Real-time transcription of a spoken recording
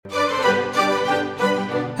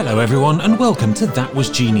Hello everyone and welcome to That Was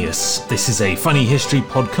Genius. This is a funny history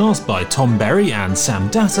podcast by Tom Berry and Sam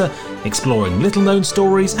Datta, exploring little known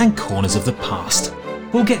stories and corners of the past.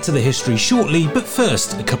 We'll get to the history shortly, but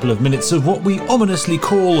first a couple of minutes of what we ominously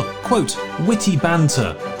call, quote, witty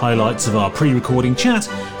banter, highlights of our pre-recording chat,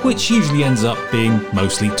 which usually ends up being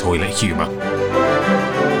mostly toilet humour.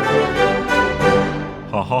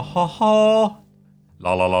 Ha ha ha ha.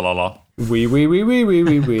 La la la la la. Wee. Poo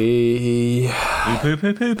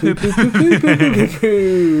poo poo poo poo poo poo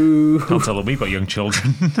poo. Can't tell them we've got young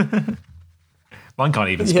children. Mine can't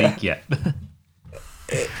even speak yet.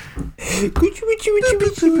 You're going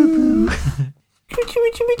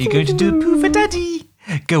to do a poo for daddy.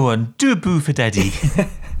 Go on, do a poo for daddy.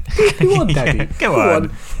 Poo on, daddy. Yeah, go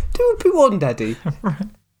on. Do a poo on, daddy.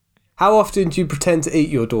 How often do you pretend to eat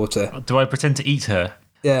your daughter? Do I pretend to eat her?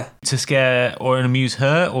 Yeah. To scare or amuse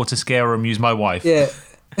her, or to scare or amuse my wife? Yeah.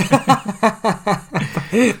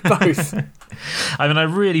 Both. I mean, I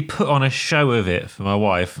really put on a show of it for my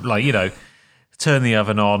wife. Like, you know, turn the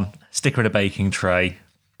oven on, stick her in a baking tray,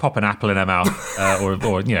 pop an apple in her mouth, or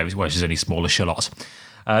you know, well, she's only smaller shallots.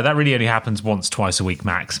 That really only happens once, twice a week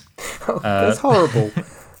max. That's horrible.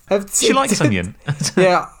 She likes onion.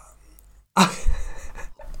 Yeah.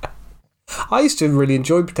 I used to really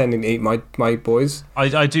enjoy pretending to eat my boys.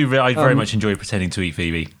 I do. I very much enjoy pretending to eat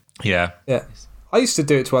Phoebe. Yeah. Yeah. I used to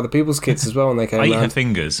do it to other people's kids as well when they came I eat around. her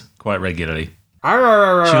fingers quite regularly. She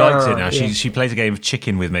likes it now. Yeah. She plays a game of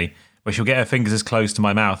chicken with me where she'll get her fingers as close to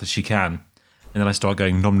my mouth as she can. And then I start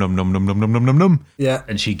going nom nom nom nom nom nom nom nom nom. Yeah.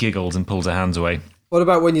 And she giggles and pulls her hands away. What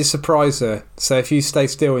about when you surprise her? So if you stay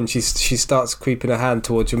still and she starts creeping her hand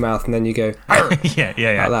towards your mouth and then you go... yeah.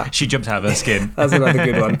 Like that. She jumps out of her skin. That's another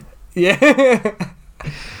good one. Yeah.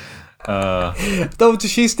 Though, does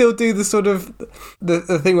she still do the sort of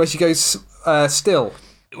the thing where she goes still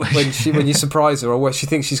when you surprise her, or where she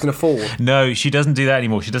thinks she's going to fall? No, she doesn't do that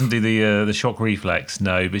anymore. She doesn't do the shock reflex.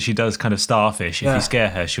 No, but she does kind of starfish. If you scare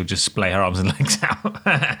her, she'll just splay her arms and legs out.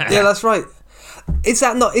 Yeah, that's right. Is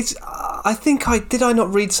that not? It's. I think did I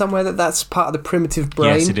not read somewhere that that's part of the primitive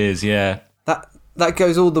brain? Yes, it is. Yeah. That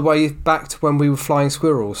goes all the way back to when we were flying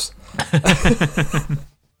squirrels.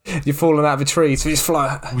 You're falling out of a tree, so you just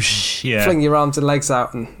fling your arms and legs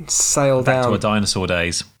out and sail back down. to our dinosaur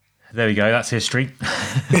days. There we go, that's history.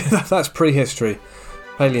 That's prehistory.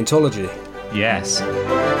 Paleontology. Yes.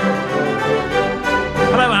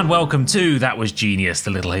 Hello and welcome to That Was Genius, the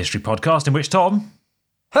little history podcast in which Tom...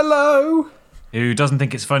 Hello! Who doesn't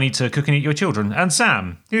think it's funny to cook and eat your children, and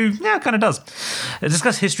Sam, who, kind of does.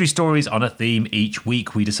 Discuss history stories on a theme each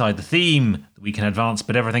week. We decide the theme that we can advance,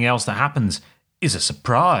 but everything else that happens is a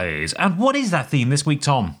surprise. And what is that theme this week,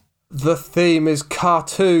 Tom? The theme is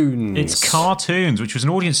cartoons. It's cartoons, which was an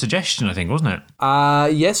audience suggestion, I think, wasn't it?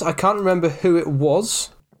 Yes, I can't remember who it was.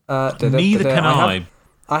 Neither can I.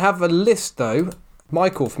 I have a list, though.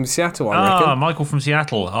 Michael from Seattle, I reckon. Michael from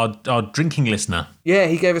Seattle, our drinking listener. Yeah,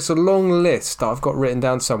 he gave us a long list that I've got written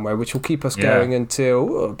down somewhere, which will keep us going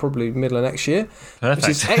until probably middle of next year. Perfect. Which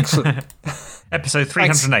is excellent. Episode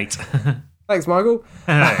 308. Thanks, Michael.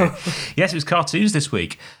 Yes, it was cartoons this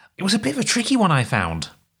week. It was a bit of a tricky one, I found.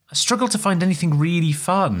 I struggled to find anything really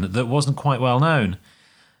fun that wasn't quite well known.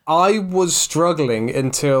 I was struggling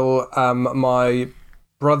until my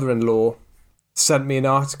brother-in-law sent me an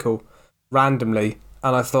article randomly,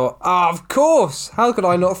 and I thought, of course, how could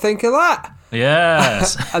I not think of that?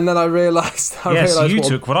 Yes. And then I realised... you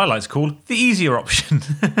took what I like to call the easier option.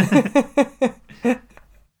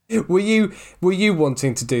 Were you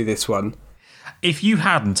wanting to do this one? If you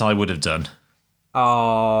hadn't, I would have done.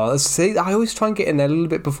 Oh, see, I always try and get in there a little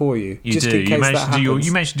bit before you. You just do. In case you managed that happens.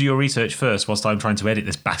 You managed to do your research first whilst I'm trying to edit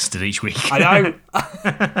this bastard each week. I know.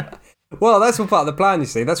 Well, that's all part of the plan, you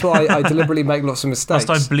see. That's why I deliberately make lots of mistakes.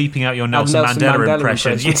 Whilst I'm bleeping out your Nelson Mandela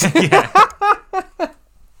impression.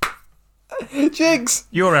 Yeah. Jigs!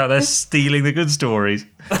 You're out there stealing the good stories.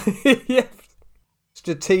 Yeah.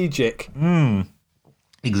 Strategic.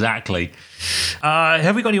 Exactly.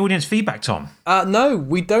 Have we got any audience feedback, Tom? No,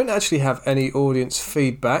 we don't actually have any audience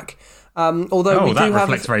feedback. Although we do that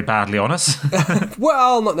reflects very badly on us.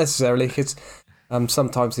 Well, not necessarily, because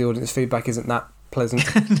sometimes the audience feedback isn't that pleasant.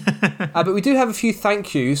 But we do have a few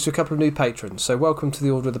thank yous to a couple of new patrons. So welcome to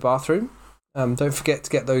the Order of the Bathroom. Don't forget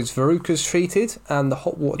to get those verrucas treated, and the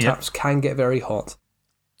hot water taps can get very hot.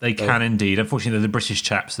 They can indeed. Unfortunately, they're the British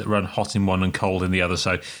chaps that run hot in one and cold in the other,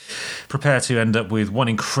 so prepare to end up with one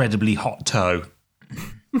incredibly hot toe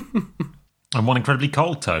and one incredibly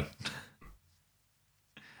cold toe.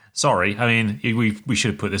 Sorry, I mean, we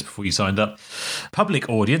should have put this before you signed up. Public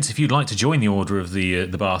audience, if you'd like to join the Order of the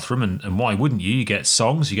Bathroom, and why wouldn't you? You get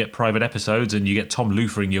songs, you get private episodes, and you get Tom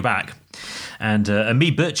loofering your back, and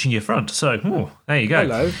me birching your front. So, there you go.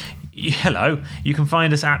 Hello. Hello. You can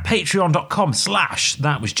find us at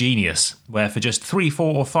patreon.com/thatwasgenius, where for just £3, £4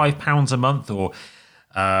 or £5 a month, or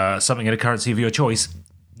something in a currency of your choice,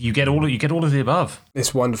 you get all of the above.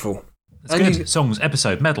 It's wonderful. It's good. Songs,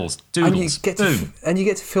 episode, medals, doodles, and you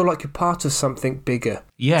get to feel like you're part of something bigger.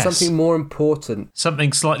 Yes. Something more important.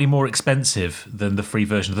 Something slightly more expensive than the free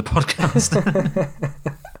version of the podcast.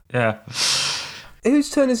 Yeah.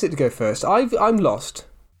 Whose turn is it to go first? I'm lost.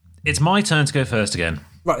 It's my turn to go first again.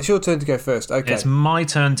 Right, it's your turn to go first. Okay. It's my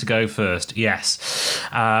turn to go first, yes.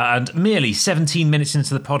 And merely 17 minutes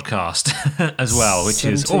into the podcast as well, which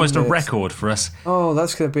is almost a record for us. Oh,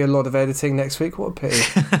 that's going to be a lot of editing next week. What a pity.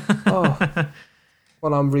 Oh,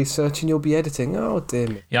 while I'm researching, you'll be editing. Oh, dear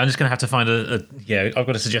me. Yeah, I'm just going to have to find I've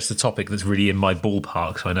got to suggest a topic that's really in my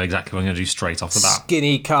ballpark, so I know exactly what I'm going to do straight off the bat.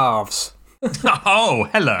 Skinny calves. Oh,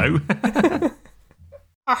 hello.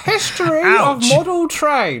 A history of model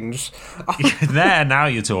trains. There, now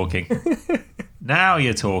you're talking. Now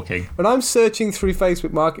you're talking. When I'm searching through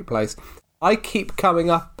Facebook Marketplace, I keep coming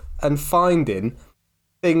up and finding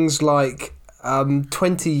things like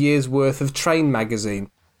 20 years worth of Train magazine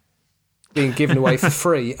being given away for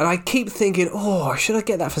free. And I keep thinking, should I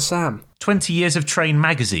get that for Sam? 20 years of Train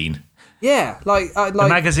magazine. Yeah, like a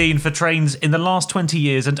magazine for trains in the last 20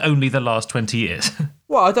 years and only the last 20 years.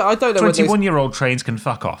 Well, I don't know. 21-year-old trains can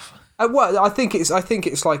fuck off. Well, I think it's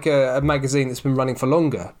like a magazine that's been running for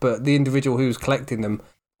longer, but the individual who was collecting them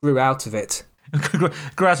grew out of it. Grew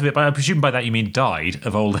out of it, but I presume by that you mean died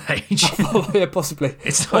of old age. Yeah, possibly.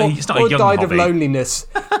 It's not a young died hobby. of loneliness.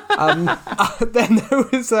 Then there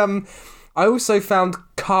was. I also found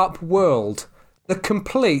Carp World, the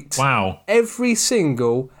complete. Wow. Every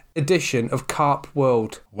single edition of Carp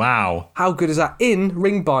World. Wow. How good is that? In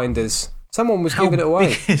ring binders. Someone was giving it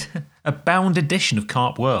away. A bound edition of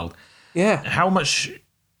Carp World. Yeah. How much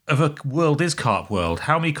of a world is Carp World?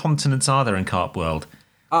 How many continents are there in Carp World?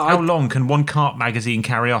 How long can one carp magazine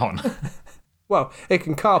carry on? Well, it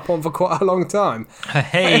can carp on for quite a long time.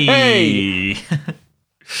 Hey!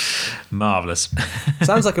 Marvellous.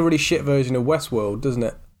 Sounds like a really shit version of Westworld, doesn't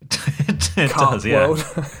it? It Carp does, yeah. World.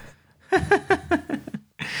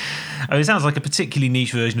 It sounds like a particularly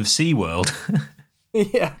niche version of SeaWorld.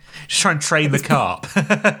 Yeah. Just try and train the carp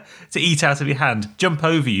to eat out of your hand, jump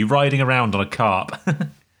over you, riding around on a carp.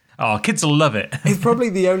 Oh, kids will love it. It's probably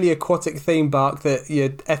the only aquatic theme park that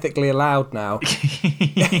you're ethically allowed now.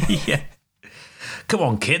 Yeah. Come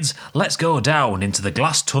on, kids, let's go down into the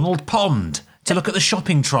glass-tunnelled pond to look at the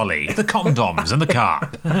shopping trolley, the condoms and the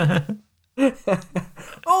carp.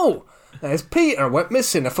 Oh, there's Peter, went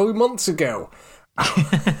missing a few months ago.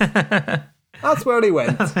 That's where he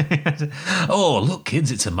went. Oh, look,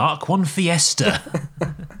 kids, it's a Mark I Fiesta.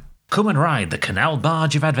 Come and ride the canal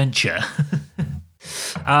barge of adventure.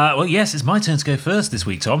 Well, yes, it's my turn to go first this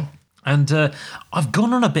week, Tom. And I've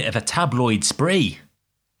gone on a bit of a tabloid spree.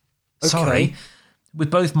 Okay. Sorry.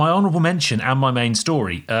 With both my honourable mention and my main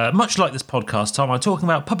story. Much like this podcast, Tom, I'm talking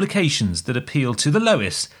about publications that appeal to the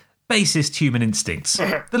lowest, basest human instincts.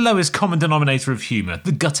 The lowest common denominator of humour,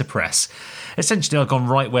 the gutter press. Essentially, I've gone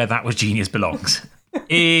right where That Was Genius belongs.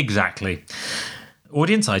 Exactly.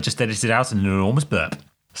 Audience, I just edited out an enormous burp.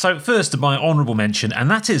 So first, my honourable mention,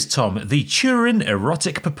 and that is, Tom, the Turin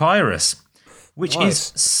Erotic Papyrus. Which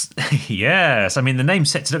is... Yes, I mean, the name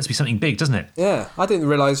sets it up to be something big, doesn't it? Yeah, I didn't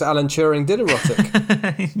realise Alan Turing did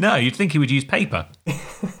erotic. No, you'd think he would use paper.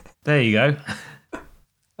 There you go.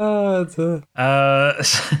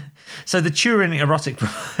 So the Turin Erotic...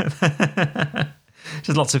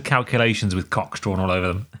 Just lots of calculations with cocks drawn all over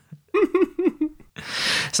them.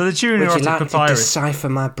 So the Turin Erotic Papyrus... Would you like to decipher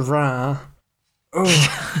my bra? Oh.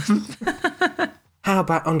 How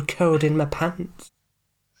about uncoding my pants?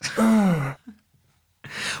 Oh.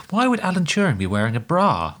 Why would Alan Turing be wearing a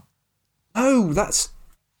bra? Oh, that's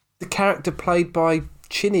the character played by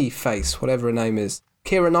Chinny Face, whatever her name is.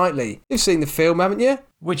 Keira Knightley. You've seen the film, haven't you?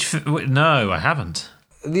 No, I haven't.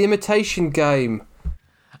 The Imitation Game.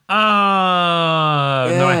 No,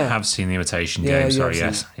 I have seen The Imitation Game. Sorry,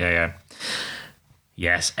 yes. Yeah.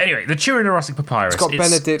 Yes. Anyway, the Turin Erotic Papyrus.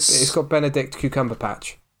 It's got Benedict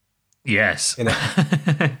Cucumberpatch. Yes. In it.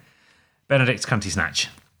 Benedict Cunty Snatch.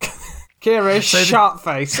 Kira sharp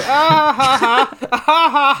face.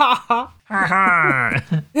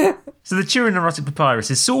 So the Turin Erotic Papyrus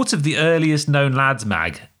is sort of the earliest known lads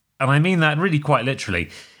mag, and I mean that really quite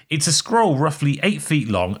literally. It's a scroll roughly 8 feet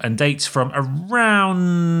long and dates from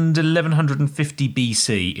around 1150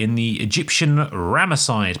 BC in the Egyptian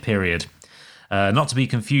Ramesside period. Not to be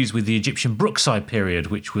confused with the Egyptian Brookside period,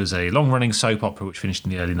 which was a long-running soap opera which finished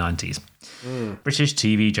in the early 90s. British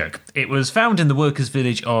TV joke. It was found in the workers'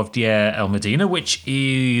 village of Deir el Medina, which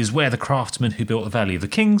is where the craftsmen who built the Valley of the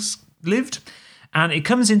Kings lived, and it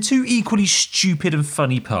comes in 2 equally stupid and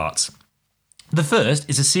funny parts. The first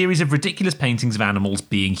is a series of ridiculous paintings of animals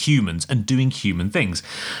being humans and doing human things.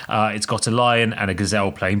 It's got a lion and a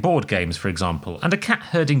gazelle playing board games, for example, and a cat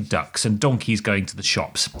herding ducks and donkeys going to the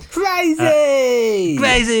shops. Crazy!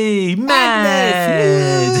 Crazy!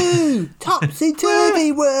 Mad!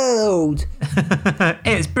 Topsy-turvy world!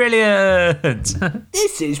 It's brilliant!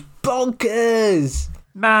 This is bonkers!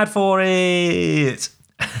 Mad for it!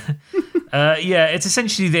 Yeah, it's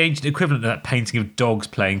essentially the ancient equivalent of that painting of dogs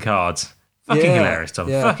playing cards. Fucking hilarious, Tom.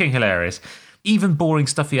 Yeah. Fucking hilarious. Even boring,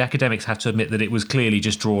 stuffy academics have to admit that it was clearly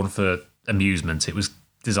just drawn for amusement. It was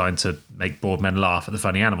designed to make bored men laugh at the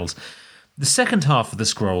funny animals. The second half of the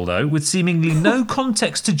scroll, though, with seemingly no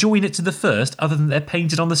context to join it to the first, other than they're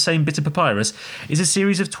painted on the same bit of papyrus, is a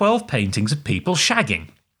series of 12 paintings of people shagging.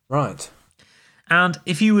 Right. And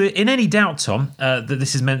if you were in any doubt, Tom, that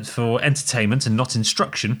this is meant for entertainment and not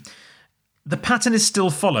instruction, the pattern is still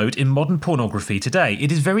followed in modern pornography today.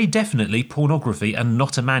 It is very definitely pornography and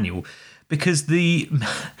not a manual, because the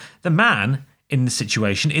man in the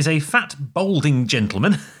situation is a fat, balding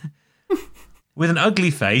gentleman with an ugly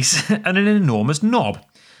face and an enormous knob,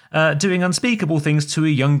 doing unspeakable things to a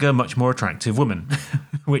younger, much more attractive woman,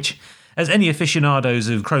 which, as any aficionados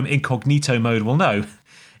of Chrome Incognito mode will know,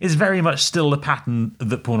 is very much still the pattern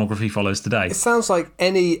that pornography follows today. It sounds like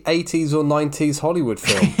any 80s or 90s Hollywood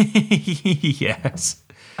film. Yes.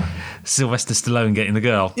 Sylvester Stallone getting the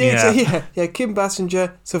girl. Yeah, Kim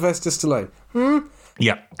Basinger, Sylvester Stallone.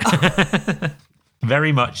 Yeah.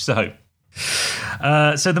 Very much so.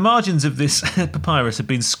 So the margins of this papyrus have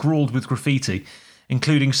been scrawled with graffiti,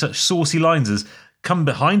 including such saucy lines as, "Come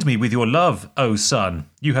behind me with your love, O son.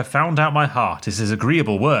 You have found out my heart. It is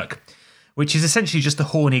agreeable work." Which is essentially just the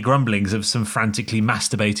horny grumblings of some frantically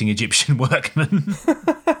masturbating Egyptian workmen.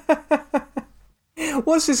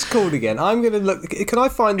 What's this called again? I'm going to look. Can I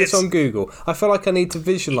find this on Google? I feel like I need to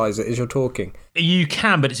visualise it as you're talking. You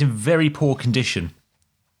can, but it's in very poor condition.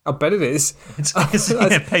 I bet it is. Pages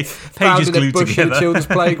found in glued a bush together. in a children's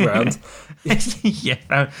playground.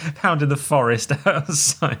 Yeah, found in the forest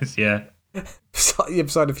outside, yeah.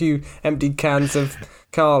 Beside a few empty cans of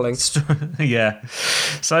Carling. Yeah.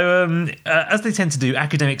 So, as they tend to do,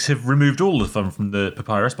 academics have removed all the fun from the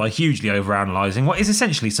papyrus by hugely overanalyzing what is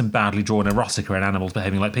essentially some badly drawn erotica and animals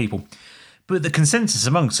behaving like people. But the consensus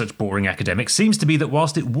among such boring academics seems to be that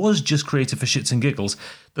whilst it was just created for shits and giggles,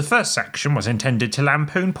 the first section was intended to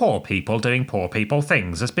lampoon poor people doing poor people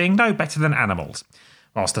things as being no better than animals.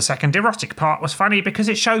 Whilst the second erotic part was funny because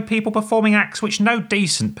it showed people performing acts which no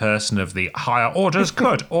decent person of the higher orders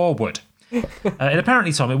could or would. And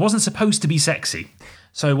apparently, Tom, it wasn't supposed to be sexy.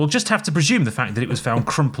 So we'll just have to presume the fact that it was found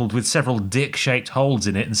crumpled with several dick-shaped holes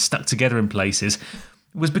in it and stuck together in places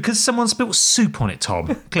was because someone spilt soup on it,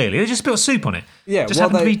 Tom. Clearly, they just spilt soup on it. Yeah, just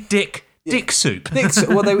happened to be dick soup.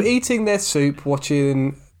 Well, they were eating their soup,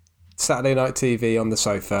 watching Saturday Night TV on the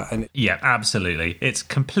sofa, and yeah, absolutely, it's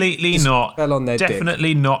completely not fell on their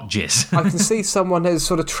definitely dick. Not jizz. I can see someone has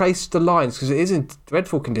sort of traced the lines because it is in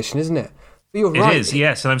dreadful condition, isn't it? But you're right. It is,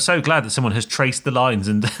 yes, and I'm so glad that someone has traced the lines.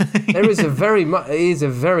 And he is a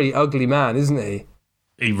very ugly man, isn't he?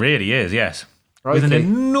 He really is, yes, Right, with an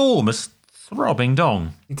enormous throbbing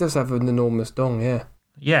dong. He does have an enormous dong, yeah.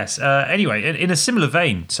 Yes. Anyway, in a similar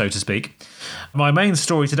vein, so to speak, my main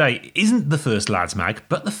story today isn't the first Lads Mag,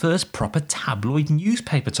 but the first proper tabloid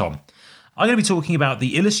newspaper, Tom. I'm going to be talking about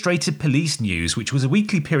the Illustrated Police News, which was a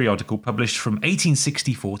weekly periodical published from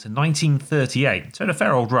 1864 to 1938, so in a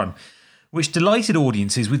fair old run, which delighted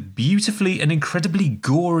audiences with beautifully and incredibly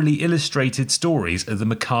gorily illustrated stories of the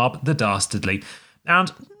macabre, the dastardly,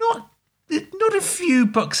 and not a few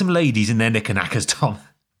buxom ladies in their knickerknackers, Tom.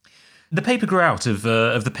 The paper grew out of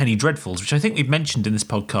the Penny Dreadfuls, which I think we've mentioned in this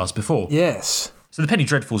podcast before. Yes. So the Penny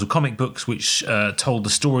Dreadfuls were comic books which told the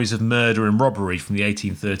stories of murder and robbery from the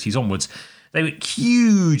 1830s onwards. They were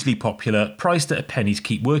hugely popular, priced at a penny to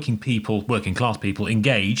keep working class people,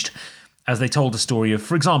 engaged, as they told the story of,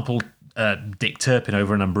 for example, Dick Turpin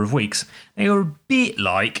over a number of weeks. They were a bit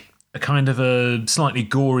like a kind of a slightly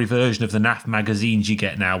gory version of the naff magazines you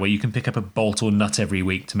get now, where you can pick up a bolt or nut every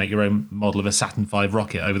week to make your own model of a Saturn V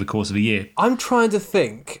rocket over the course of a year. I'm trying to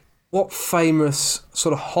think what famous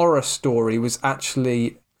sort of horror story was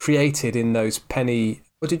actually created in those penny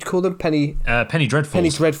What did you call them? Penny Dreadfuls. Penny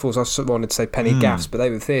Dreadfuls. I wanted to say Penny Gaffs, but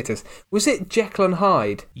they were theatres. Was it Jekyll and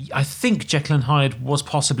Hyde? I think Jekyll and Hyde was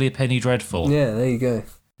possibly a Penny Dreadful. Yeah, there you go.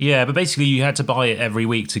 Yeah, but basically you had to buy it every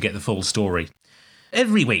week to get the full story.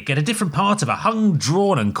 Every week, get a different part of a hung,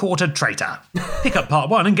 drawn and quartered traitor. Pick up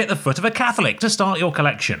part 1 and get the foot of a Catholic to start your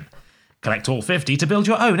collection. Collect all 50 to build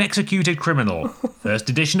your own executed criminal. First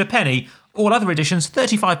edition a penny, all other editions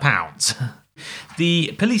 £35.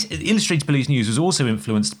 The Illustrated Police News was also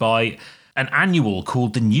influenced by an annual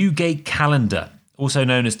called the Newgate Calendar, also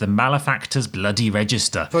known as the Malefactor's Bloody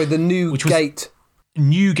Register. Sorry, the Newgate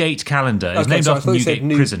Calendar. It was named after Newgate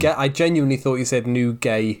Prison. I genuinely thought you said New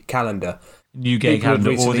Gay Calendar. Newgate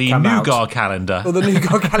Calendar, or the Nougat Calendar. Or the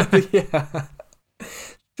Nougat Calendar, yeah.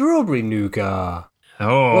 Strawberry Nougat.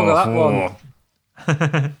 Oh, look at that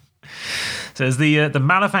one. So it's the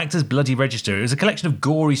Malefactor's Bloody Register. It was a collection of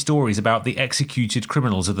gory stories about the executed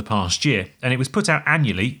criminals of the past year, and it was put out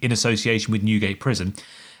annually in association with Newgate Prison.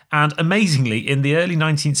 And amazingly, in the early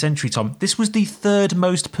 19th century, Tom, this was the third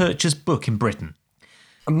most purchased book in Britain.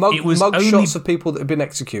 Mug shots of people that had been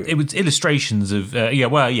executed. It was illustrations of,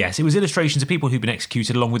 it was illustrations of people who'd been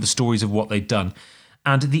executed along with the stories of what they'd done.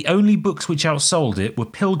 And the only books which outsold it were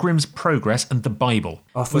Pilgrim's Progress and the Bible.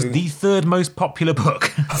 It was the third most popular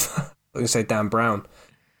book. I was going to say Dan Brown.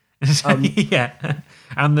 Yeah,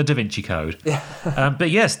 and the Da Vinci Code. Yeah.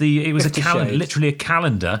 But yes, it was literally a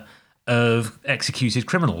calendar of executed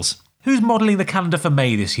criminals. Who's modelling the calendar for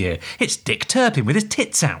May this year? It's Dick Turpin with his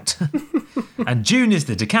tits out. And June is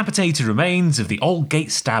the decapitated remains of the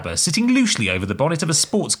Aldgate stabber sitting loosely over the bonnet of a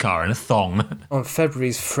sports car in a thong. On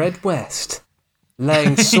February's Fred West,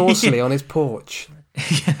 laying saucily on his porch.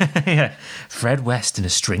 Yeah. Fred West in a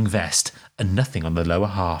string vest and nothing on the lower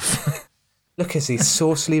half. Look as he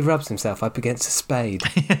saucily rubs himself up against a spade.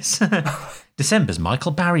 Yes. December's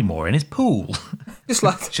Michael Barrymore in his pool. Just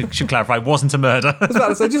like should clarify, wasn't a murder. I was about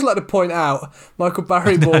to say, just like to point out, Michael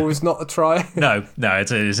Barrymore was not a try. No,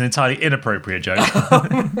 it's an entirely inappropriate joke.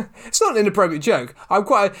 It's not an inappropriate joke. And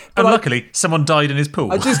luckily, someone died in his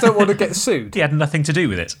pool. I just don't want to get sued. He had nothing to do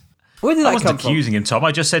with it. Where did that come from? I wasn't accusing him, Tom.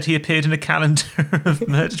 I just said he appeared in a calendar of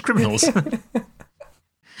murdered criminals.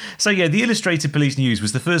 So yeah, the Illustrated Police News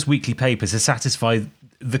was the first weekly paper to satisfy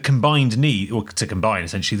the combined need, or to combine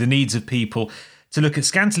essentially the needs of people to look at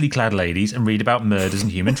scantily clad ladies and read about murders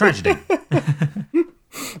and human tragedy.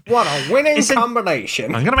 What a winning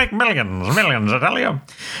combination. I'm going to make millions, I tell you.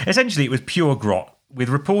 Essentially, it was pure grot, with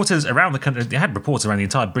reporters around the country. They had reporters around the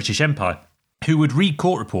entire British Empire who would read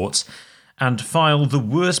court reports and file the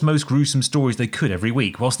worst, most gruesome stories they could every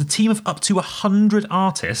week, whilst a team of up to 100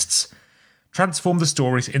 artists transformed the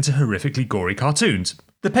stories into horrifically gory cartoons.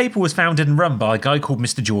 The paper was founded and run by a guy called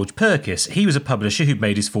Mr. George Purkis. He was a publisher who'd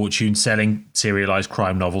made his fortune selling serialised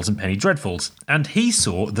crime novels and penny dreadfuls, and he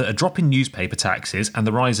saw that a drop in newspaper taxes and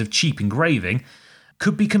the rise of cheap engraving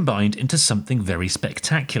could be combined into something very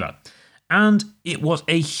spectacular. And it was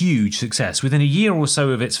a huge success. Within a year or so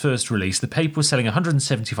of its first release, the paper was selling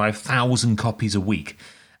 175,000 copies a week,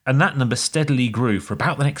 and that number steadily grew for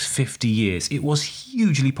about the next 50 years. It was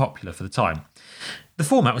hugely popular for the time. The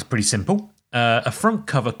format was pretty simple. A front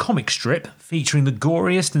cover comic strip featuring the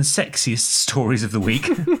goriest and sexiest stories of the week,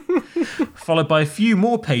 followed by a few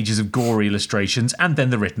more pages of gory illustrations, and then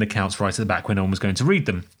the written accounts right at the back when no one was going to read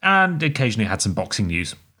them, and occasionally had some boxing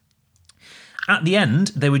news. At the end,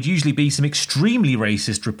 there would usually be some extremely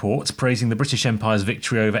racist reports praising the British Empire's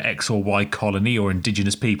victory over X or Y colony or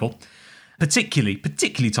indigenous people. Particularly,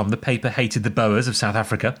 Tom, the paper hated the Boers of South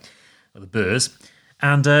Africa, or the Boers.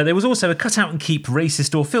 And there was also a cut out and keep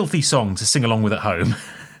racist or filthy song to sing along with at home.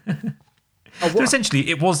 So essentially,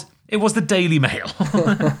 it was the Daily Mail.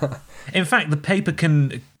 In fact, the paper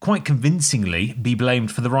can quite convincingly be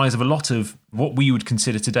blamed for the rise of a lot of what we would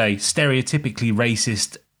consider today stereotypically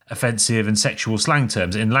racist, offensive and sexual slang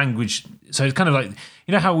terms in language. So it's kind of like,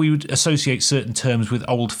 you know how we would associate certain terms with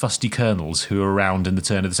old fusty colonels who were around in the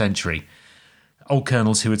turn of the century? Old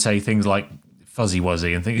colonels who would say things like fuzzy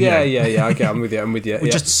wuzzy and things. Yeah. Okay, I'm with you. We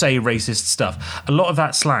just say racist stuff. A lot of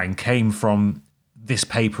that slang came from this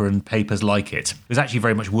paper and papers like it. It was actually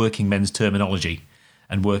very much working men's terminology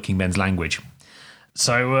and working men's language.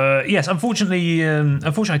 So yes, unfortunately,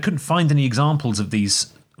 I couldn't find any examples of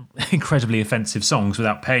these incredibly offensive songs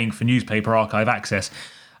without paying for newspaper archive access.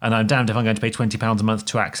 And I'm damned if I'm going to pay £20 a month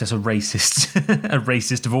to access a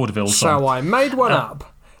racist vaudeville song. So I made one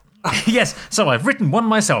up. Yes, so I've written one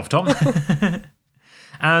myself, Tom.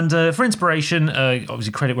 And for inspiration,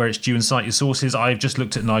 obviously credit where it's due and cite your sources. I've just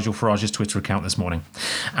looked at Nigel Farage's Twitter account this morning,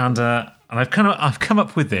 and I've come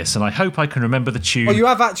up with this, and I hope I can remember the tune. Oh, you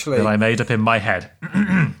have actually? That I made up in my head.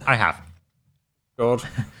 I have. God.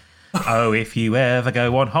 Oh, if you ever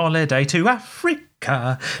go on holiday to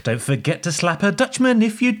Africa, don't forget to slap a Dutchman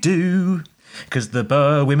if you do. 'Cause the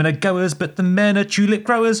Boer women are goers, but the men are tulip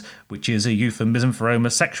growers, which is a euphemism for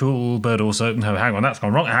homosexual, but also... No, hang on, that's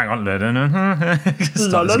gone wrong. Hang on.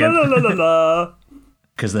 Start this again.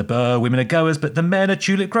 Because the Boer women are goers, but the men are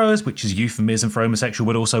tulip growers, which is a euphemism for homosexual,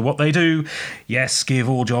 but also what they do. Yes, give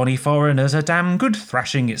all Johnny foreigners a damn good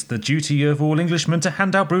thrashing. It's the duty of all Englishmen to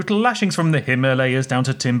hand out brutal lashings from the Himalayas down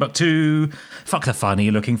to Timbuktu. Fuck the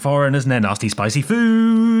funny-looking foreigners and their nasty spicy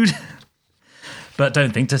food. But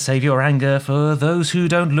don't think to save your anger for those who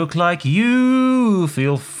don't look like you.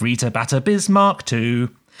 Feel free to batter Bismarck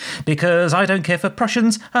too. Because I don't care for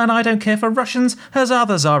Prussians, and I don't care for Russians, as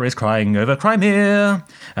other Tsar is crying over Crimea.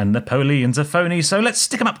 And Napoleon's a phony, so let's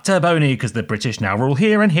stick 'em up to Boney, because the British now rule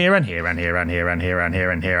here and here and here and here and here and here and here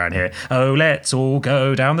and here and here. Oh, let's all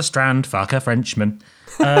go down the Strand, fuck a Frenchman.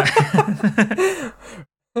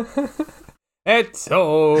 Let's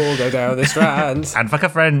all go down the Strand. And fuck a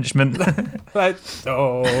Frenchman. Let's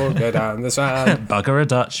all go down the Strand. Bugger a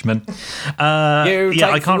Dutchman. You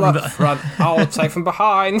take from up front, I'll take from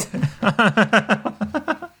behind.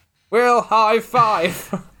 We'll high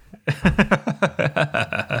five.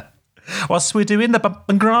 Whilst we're doing the bump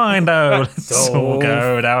and grind, let's all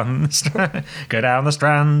go down the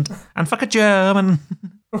Strand and fuck a German.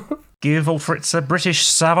 Give all Fritz a British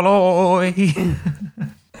Savoy.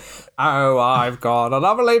 Oh, I've got a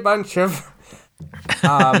lovely bunch of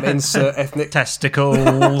insert ethnic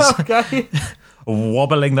testicles. Okay.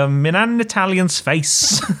 Wobbling them in an Italian's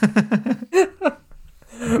face.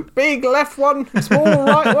 Big left one, small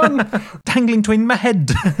right one. Dangling between my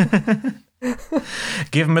head.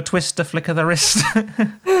 Give him a twist, a flick of the wrist.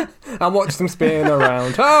 And watch them spin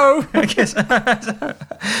around. Oh! And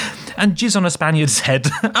jizz on a Spaniard's head.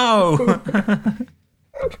 Oh!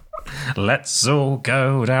 Let's all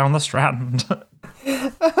go down the Strand.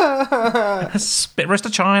 Spit roast a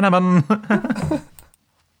Chinaman.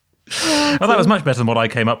 Well, that was much better than what I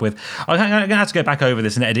came up with. I'm going to have to go back over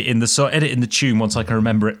this and edit in the tune once I can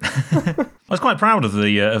remember it. I was quite proud of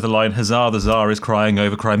the line, Huzzah, the Tsar is crying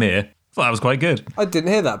over Crimea. I thought that was quite good. I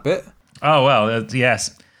didn't hear that bit. Oh, well,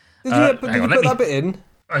 yes. Did you put that bit in?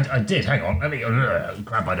 I did, hang on. Let me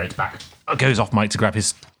grab my notes back. I goes off Mike to grab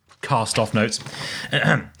his cast-off notes.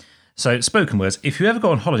 So, spoken words. If you ever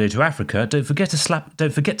go on holiday to Africa, don't forget to slap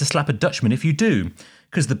a Dutchman if you do.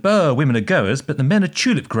 Because the Boer women are goers, but the men are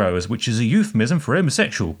tulip growers, which is a euphemism for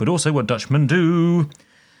homosexual, but also what Dutchmen do.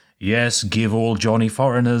 Yes, give all Johnny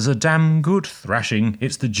foreigners a damn good thrashing.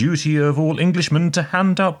 It's the duty of all Englishmen to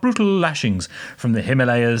hand out brutal lashings from the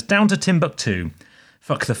Himalayas down to Timbuktu.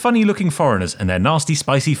 Fuck the funny-looking foreigners and their nasty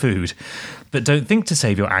spicy food. But don't think to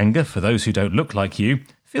save your anger for those who don't look like you.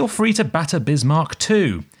 Feel free to batter Bismarck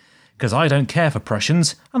too. Because I don't care for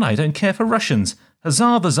Prussians, and I don't care for Russians.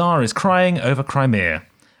 Huzzah, the Tsar is crying over Crimea.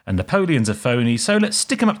 And Napoleon's a phony, so let's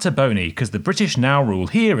stick him up to Boney, because the British now rule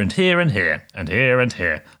here and here and here, and here and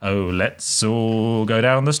here. Oh, let's all go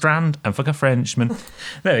down the Strand and fuck a Frenchman.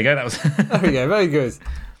 There we go, that was... There we go, very good.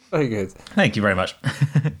 Very good. Thank you very much.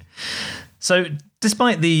 So,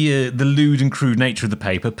 despite the lewd and crude nature of the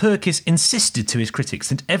paper, Purkis insisted to his critics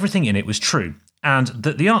that everything in it was true, and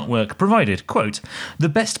that the artwork provided, quote, the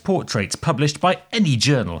best portraits published by any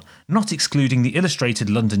journal, not excluding the Illustrated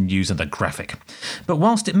London News and the Graphic. But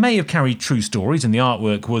whilst it may have carried true stories and the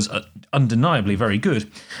artwork was undeniably very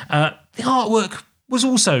good, the artwork was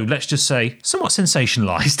also, let's just say, somewhat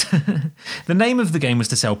sensationalised. The name of the game was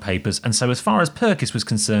to sell papers, and so as far as Purkis was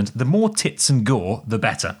concerned, the more tits and gore, the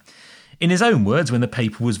better. In his own words, when the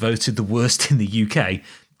paper was voted the worst in the UK,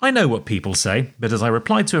 I know what people say, but as I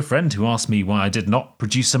replied to a friend who asked me why I did not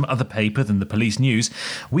produce some other paper than the Police News,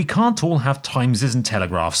 we can't all have Timeses and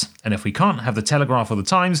Telegraphs, and if we can't have the Telegraph or the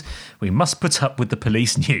Times, we must put up with the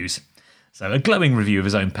Police News. So a glowing review of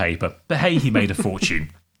his own paper, but hey, he made a fortune.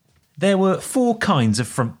 There were 4 kinds of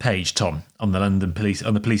front page, Tom, on the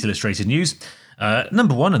Police Illustrated News.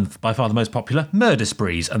 Number 1, and by far the most popular, murder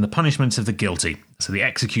sprees and the punishments of the guilty, so the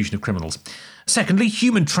execution of criminals. Secondly,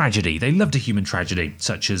 human tragedy. They loved a human tragedy,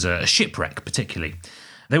 such as a shipwreck particularly.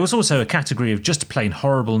 There was also a category of just plain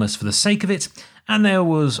horribleness for the sake of it, and there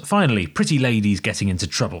was, finally, pretty ladies getting into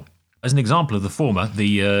trouble. As an example of the former,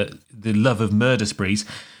 the love of murder sprees,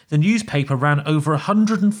 the newspaper ran over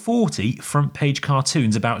 140 front-page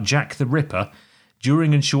cartoons about Jack the Ripper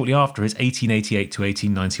during and shortly after his 1888 to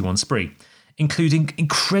 1891 spree, including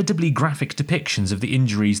incredibly graphic depictions of the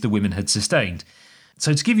injuries the women had sustained.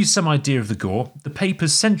 So to give you some idea of the gore, the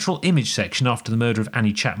paper's central image section after the murder of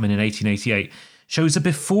Annie Chapman in 1888 shows a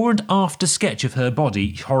before and after sketch of her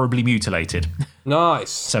body horribly mutilated. Nice.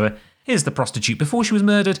 So Here's the prostitute before she was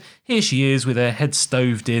murdered. Here she is with her head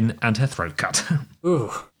stoved in and her throat cut.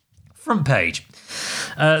 Ooh. Front page.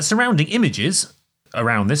 Surrounding images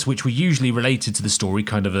around this, which were usually related to the story,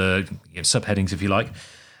 kind of subheadings if you like,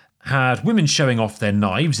 had women showing off their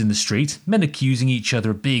knives in the street, men accusing each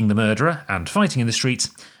other of being the murderer and fighting in the streets.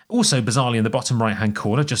 Also, bizarrely in the bottom right-hand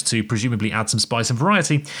corner, just to presumably add some spice and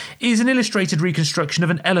variety, is an illustrated reconstruction of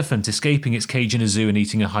an elephant escaping its cage in a zoo and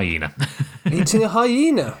eating a hyena. Eating a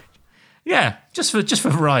hyena? Yeah, just for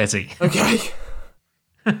variety. Okay.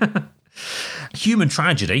 Human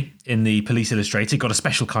Tragedy in the Police Illustrated got a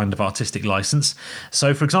special kind of artistic license.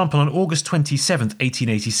 So, for example, on August 27th,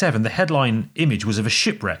 1887, the headline image was of a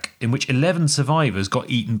shipwreck in which 11 survivors got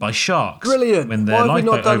eaten by sharks. Brilliant. When their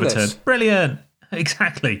lifeboat overturned. Brilliant.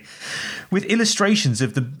 Exactly. With illustrations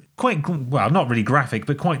of the quite, well, not really graphic,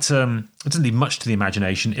 but quite, it doesn't leave much to the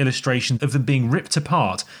imagination, illustration of them being ripped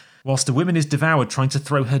apart whilst a woman is devoured trying to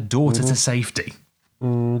throw her daughter to safety.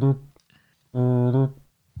 Why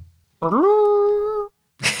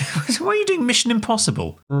are you doing Mission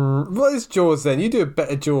Impossible? What is Jaws then? You do a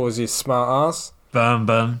better Jaws, you smart ass. Bum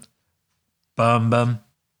bum. Bum bum.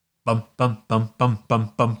 Bum bum bum bum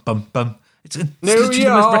bum bum bum bum. It's literally the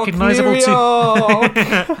most recognisable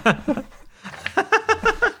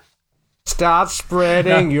too. Start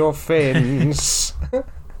spreading your fins.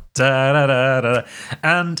 Da, da, da, da,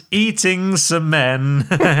 and eating some men.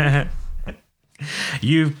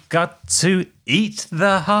 You've got to eat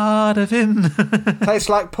the heart of him. Tastes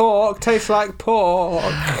like pork, tastes like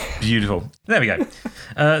pork. Beautiful. There we go.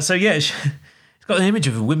 So yeah, it's got an image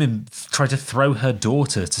of a woman trying to throw her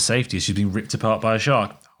daughter to safety as she's being ripped apart by a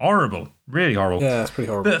shark. Horrible. Really horrible. Yeah, it's pretty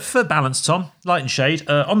horrible. But for balance, Tom, light and shade,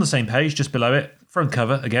 on the same page, just below it, front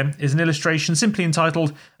cover, again, is an illustration simply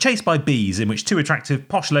entitled Chased by Bees, in which two attractive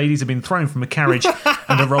posh ladies have been thrown from a carriage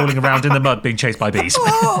and are rolling around in the mud being chased by bees.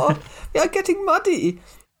 Oh, you're getting muddy.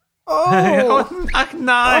 Oh, Act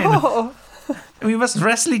 9. Oh. We must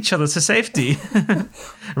wrestle each other to safety.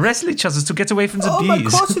 Wrestle each other to get away from the bees. Oh, my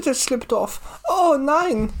corset has slipped off. Oh,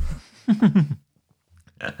 9.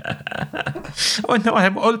 Oh no,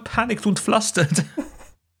 I'm all panicked and flustered.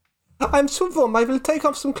 I'm so warm, I will take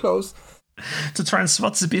off some clothes. To try and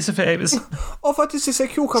swat the bees of favors. Oh, what is this, a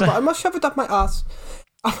cucumber? I must shove it up my ass.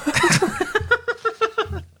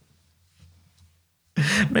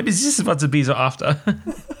 Maybe this is what the bees are after.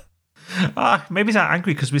 Maybe they're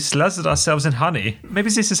angry because we slathered ourselves in honey.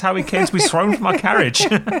 Maybe this is how we came to be thrown from our carriage.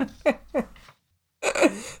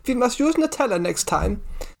 We must use Nutella next time.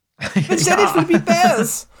 Instead it will be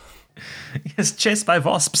bears. Yes, chased by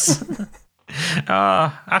wasps.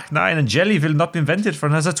 Ach nein, and jelly will not be invented for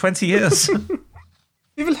another 20 years.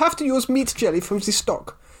 We will have to use meat jelly from the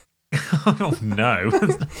stock. Oh no.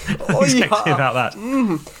 Exactly about that.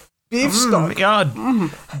 Beef stock. Yeah,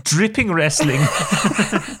 dripping wrestling.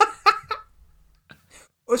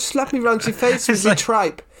 Or slap me round the face with the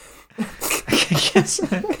tripe. Yes.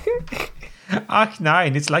 Ach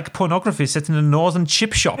nein, it's like pornography set in a northern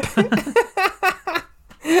chip shop.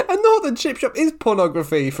 A northern chip shop is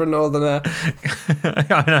pornography for a northerner.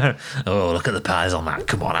 I know. Oh, look at the pies on that.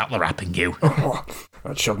 Come on, out the wrapping, you. Oh,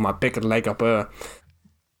 I'd shove my big leg up her.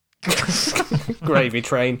 Gravy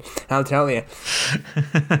train, I'll tell you.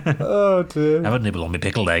 Oh, dear. Have a nibble on my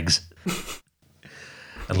pickled eggs.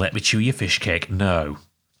 And let me chew your fish cake. No.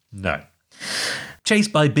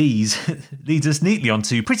 Chased by Bees leads us neatly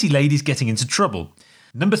onto Pretty Ladies Getting into Trouble.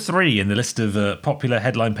 Number 3 in the list of popular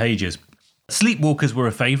headline pages. Sleepwalkers were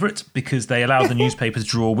a favourite because they allowed the newspapers to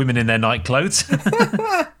draw women in their night clothes.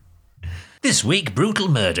 This week, brutal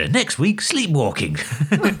murder. Next week, sleepwalking.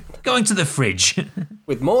 Going to the fridge.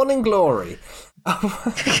 With morning glory.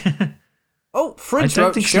 Oh, fridge I don't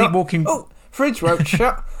won't think shut. sleepwalking... Oh, fridge won't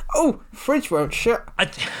shut. Oh, fridge won't shut.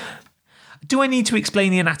 Do I need to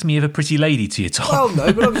explain the anatomy of a pretty lady to you, Tom? Well,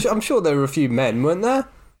 no, but I'm sure there were a few men, weren't there?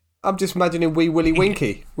 I'm just imagining Wee Willie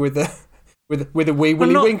Winky with a Wee Willie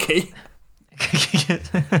Winky.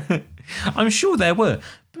 I'm sure there were,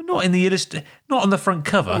 but not in the not on the front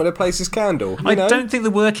cover. I'm going to place his candle. I don't think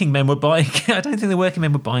the working men were buying. I don't think the working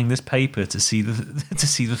men were buying this paper to see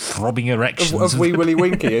the throbbing erections of Wee Willie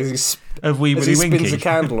Winky as he spins a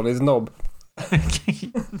candle on his knob.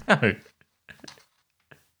 No.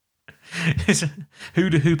 It's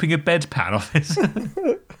hula hooping a bedpan off his.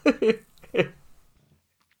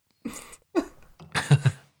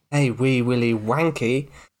 Hey, Wee Willie Wanky.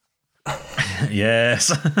 Yes.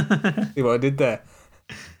 See what I did there?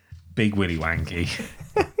 Big Willie Wanky.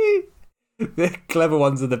 The clever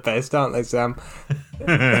ones are the best, aren't they, Sam?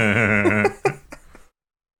 A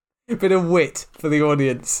bit of wit for the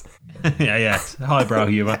audience. Yeah. Highbrow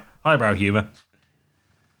humour.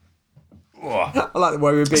 I like the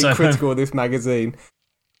way we're being critical of this magazine.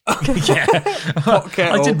 Yeah,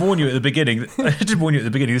 I did warn you at the beginning.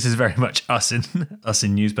 This is very much us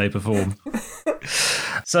in newspaper form.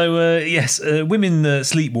 So yes, women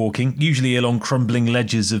sleepwalking, usually along crumbling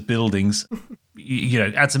ledges of buildings.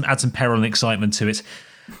 Add some peril and excitement to it.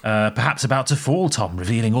 Perhaps about to fall, Tom,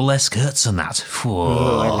 revealing all their skirts and that.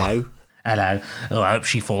 Oh, hello. Oh, I hope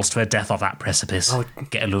she falls to her death off that precipice.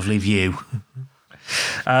 Get a lovely view.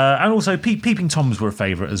 And also, peeping toms were a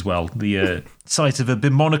favourite as well. The sight of a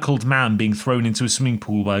bemonocled man being thrown into a swimming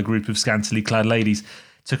pool by a group of scantily clad ladies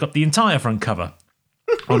took up the entire front cover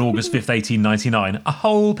on August 5th, 1899. A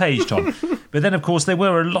whole page, Tom. But then, of course, there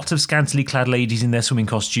were a lot of scantily clad ladies in their swimming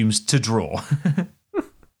costumes to draw.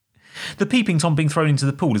 The peeping Tom being thrown into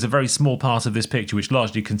the pool is a very small part of this picture, which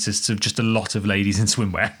largely consists of just a lot of ladies in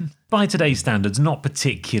swimwear. By today's standards, not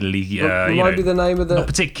particularly, remind me the name of the... Not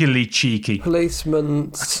particularly cheeky.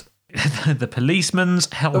 Policeman's... The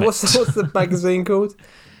Policeman's Helmet. What's the magazine called?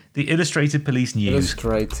 The Illustrated Police News.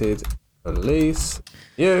 Illustrated Police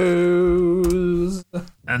News.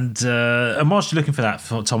 And whilst you're looking for that,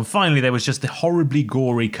 Tom, finally there was just the horribly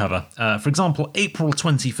gory cover. For example, April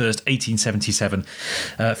 21st, 1877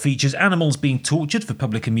 features animals being tortured for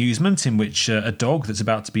public amusement, in which a dog that's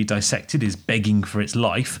about to be dissected is begging for its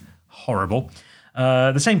life. Horrible.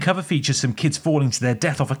 The same cover features some kids falling to their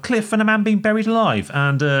death off a cliff and a man being buried alive.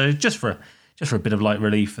 And just for a bit of light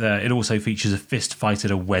relief, it also features a fist fight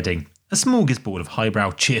at a wedding. A smorgasbord of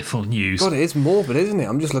highbrow, cheerful news. God, it is morbid, isn't it?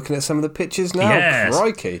 I'm just looking at some of the pictures now. Yes.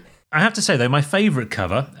 Crikey. I have to say, though, my favourite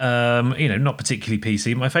cover, not particularly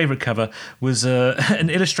PC, my favourite cover was an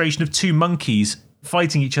illustration of two monkeys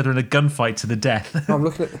fighting each other in a gunfight to the death. I'm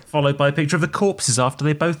looking at... Followed by a picture of the corpses after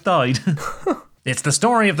they both died. It's the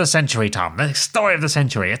story of the century, Tom. The story of the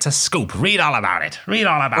century. It's a scoop. Read all about it.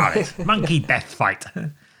 Monkey death fight.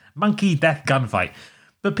 Monkey death gunfight.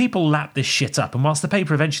 But people lapped this shit up, and whilst the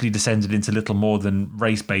paper eventually descended into little more than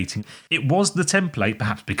race baiting, it was the template,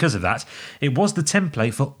 perhaps because of that, it was the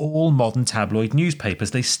template for all modern tabloid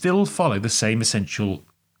newspapers. They still follow the same essential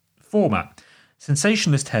format.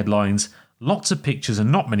 Sensationalist headlines, lots of pictures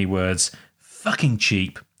and not many words, fucking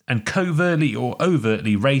cheap, and covertly or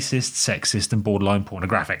overtly racist, sexist, and borderline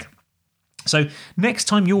pornographic. So next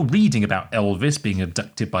time you're reading about Elvis being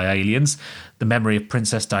abducted by aliens, the memory of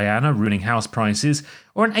Princess Diana ruining house prices,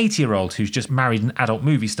 or an 80-year-old who's just married an adult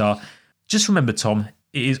movie star, just remember, Tom,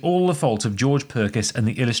 it is all the fault of George Purkis and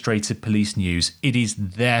the Illustrated Police News. It is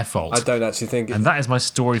their fault. I don't actually think... And that is my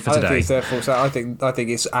story for today. I don't think it's their fault. So I think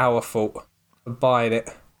it's our fault for buying it.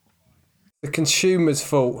 The consumer's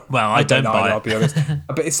fault. Well, I don't buy it. I'll be honest.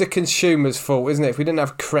 But it's the consumer's fault, isn't it? If we didn't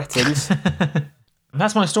have cretins...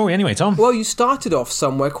 That's my story anyway, Tom. Well, you started off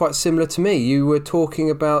somewhere quite similar to me. You were talking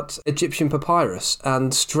about Egyptian papyrus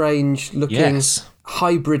and strange-looking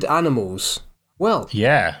hybrid animals. Well,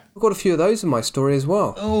 yeah, I've got a few of those in my story as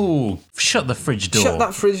well. Oh, shut the fridge door. Shut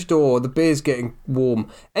that fridge door. The beer's getting warm.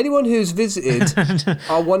 Anyone who's visited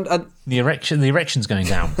the erection's going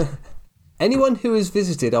down. Anyone who has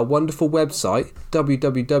visited our wonderful website,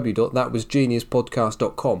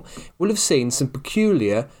 www.thatwasgeniuspodcast.com, will have seen some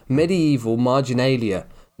peculiar medieval marginalia,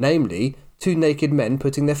 namely two naked men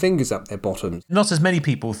putting their fingers up their bottoms. Not as many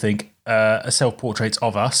people think self-portraits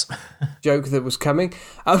of us. Joke that was coming.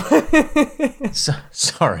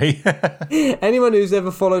 Sorry. Anyone who's ever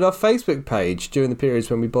followed our Facebook page during the periods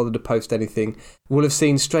when we bothered to post anything will have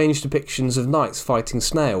seen strange depictions of knights fighting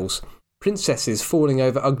snails, princesses falling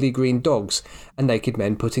over ugly green dogs, and naked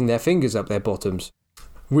men putting their fingers up their bottoms.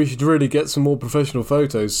 We should really get some more professional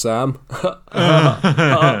photos, Sam.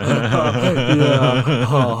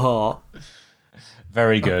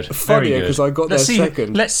 Very good. Funnier because I got there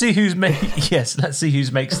second. Let's see who's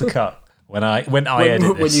makes the cut when I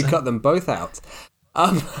edit this. When you cut them both out.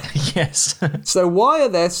 Yes. So why are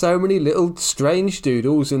there so many little strange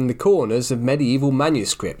doodles in the corners of medieval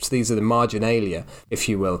manuscripts? These are the marginalia, if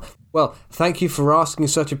you will. Well, thank you for asking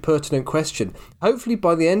such a pertinent question. Hopefully,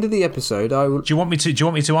 by the end of the episode, I will. Do you want me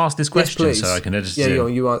to ask this question, yes, please, so I can edit it? Yeah,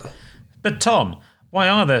 you are. But Tom, why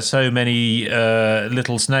are there so many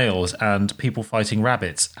little snails and people fighting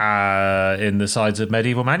rabbits in the sides of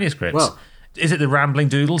medieval manuscripts? Well, is it the rambling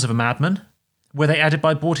doodles of a madman? Were they added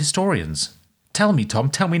by bored historians? Tell me, Tom.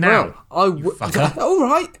 Tell me now. Well, all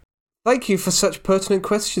right. Thank you for such pertinent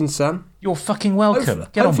questions, Sam. You're fucking welcome.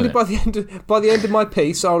 Hopefully by the end of my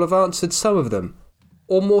piece, I'll have answered some of them,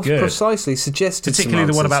 or more precisely, suggested. Particularly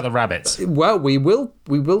some the one about the rabbits. Well, we will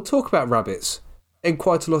talk about rabbits in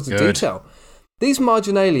quite a lot of detail. These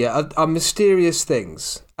marginalia are mysterious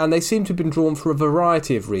things, and they seem to have been drawn for a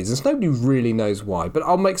variety of reasons. Nobody really knows why, but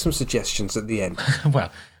I'll make some suggestions at the end. Well,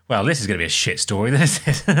 Well, this is going to be a shit story.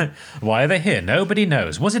 Why are they here? Nobody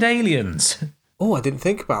knows. Was it aliens? Oh, I didn't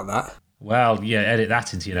think about that. Well, yeah, edit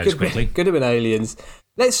that into your notes quickly. Could have been aliens.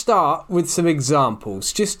 Let's start with some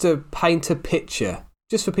examples, just to paint a picture,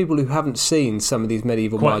 just for people who haven't seen some of these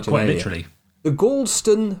medieval marginalia. Quite literally. The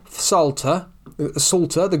Galston Psalter, the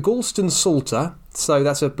Galston Psalter, so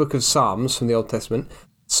that's a book of Psalms from the Old Testament.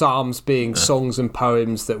 Psalms being songs and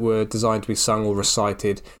poems that were designed to be sung or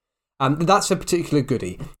recited. That's a particular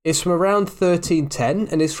goodie. It's from around 1310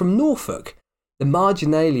 and is from Norfolk. The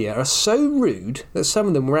marginalia are so rude that some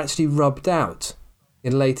of them were actually rubbed out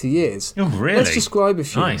in later years. Oh, really? Let's describe a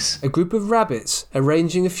few. Nice. A group of rabbits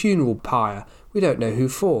arranging a funeral pyre. We don't know who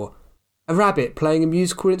for. A rabbit playing a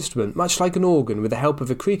musical instrument, much like an organ, with the help of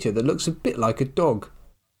a creature that looks a bit like a dog.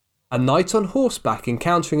 A knight on horseback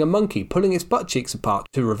encountering a monkey pulling its butt cheeks apart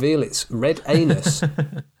to reveal its red anus.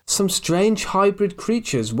 Some strange hybrid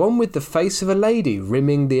creatures, one with the face of a lady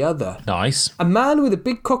rimming the other. Nice. A man with a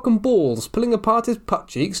big cock and balls pulling apart his butt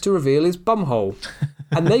cheeks to reveal his bumhole.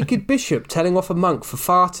 A naked bishop telling off a monk for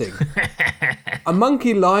farting. A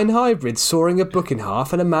monkey-lion hybrid sawing a book in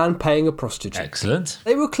half and a man paying a prostitute. Excellent.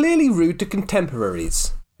 They were clearly rude to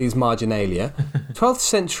contemporaries, these marginalia. 12th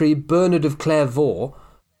century Bernard of Clairvaux,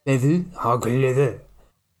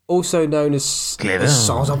 also known as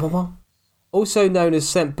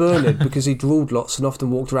St. Bernard because he drooled lots and often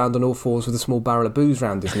walked around on all fours with a small barrel of booze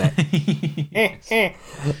round his neck.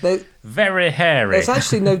 Very hairy. There's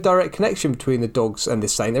actually no direct connection between the dogs and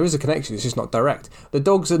this saint. There is a connection, it's just not direct. The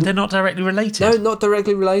dogs are... They're not directly related? No, not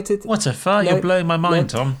directly related. What a fart, you're blowing my mind,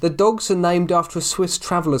 Tom. The dogs are named after a Swiss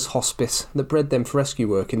travellers' hospice that bred them for rescue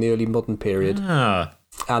work in the early modern period. Ah.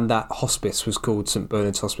 And that hospice was called St.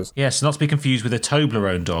 Bernard's Hospice. Yes, not to be confused with a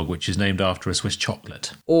Toblerone dog, which is named after a Swiss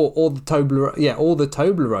chocolate. Or the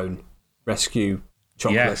Toblerone rescue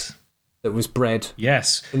chocolate. Yes. That was bred.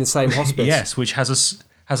 Yes. In the same hospice. Yes, which has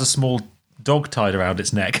a small dog tied around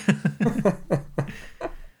its neck.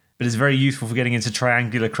 But it's very useful for getting into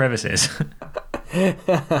triangular crevices.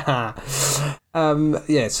 Yeah, so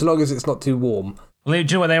long as it's not too warm. Well,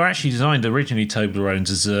 do you know what? They were actually designed originally,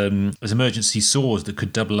 Toblerones, as emergency saws that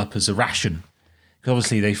could double up as a ration. Because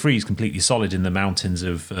obviously they freeze completely solid in the mountains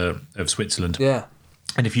of Switzerland. Yeah.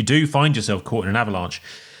 And if you do find yourself caught in an avalanche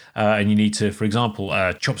and you need to, for example,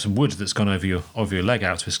 chop some wood that's gone over your leg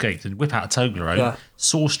out to escape, then whip out a Toblerone,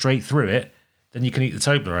 saw straight through it, then you can eat the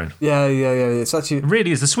Toblerone. Yeah. It's actually... It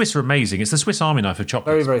really is. The Swiss are amazing. It's the Swiss Army knife of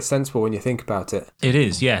chocolates. Very, very sensible when you think about it. It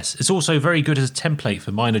is, yes. It's also very good as a template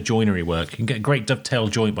for minor joinery work. You can get a great dovetail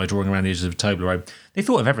joint by drawing around the edges of a Toblerone. They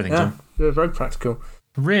thought of everything, Tom. They're very practical.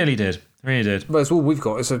 Really did. Really did. Well, it's all we've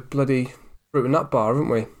got is a bloody fruit and nut bar, haven't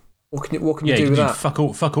we? What can you do with that? Fuck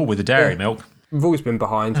all with the dairy milk. We've always been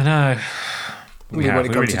behind. I know. When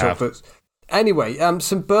it comes to chocolates. Anyway,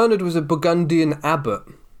 St. Bernard was a Burgundian abbot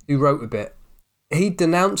who wrote a bit. He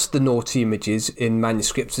denounced the naughty images in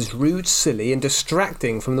manuscripts as rude, silly, and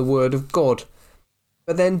distracting from the word of God.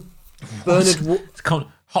 But then Bernard...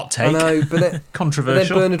 Hot take. I know, but then,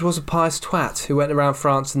 controversial. But then Bernard was a pious twat who went around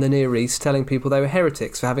France and the Near East telling people they were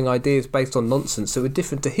heretics for having ideas based on nonsense that were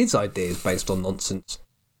different to his ideas based on nonsense.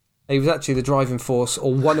 He was actually the driving force,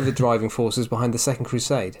 or one of the driving forces behind the Second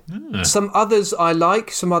Crusade. Some others I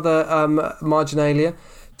like, some other marginalia.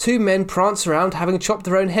 2 men prance around having chopped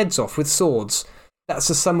their own heads off with swords. That's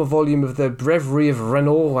the summer volume of the Breviary of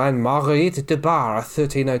Renaud and Marguerite de Bar,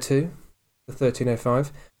 1302 to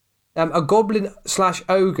 1305. A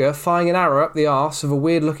goblin/ogre firing an arrow up the arse of a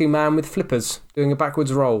weird-looking man with flippers, doing a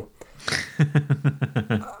backwards roll.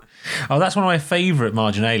 Oh, that's one of my favourite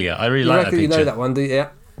marginalia. I really like that picture. You know that one, do you?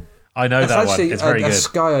 Yeah. I know that one. It's very good. A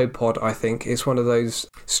sciopod, I think. It's one of those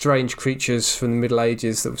strange creatures from the Middle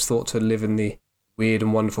Ages that was thought to live in the weird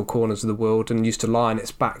and wonderful corners of the world and used to lie on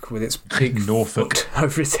its back with its big Norfolk foot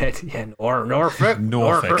over its head. Yeah,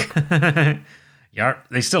 Norfolk. Yeah,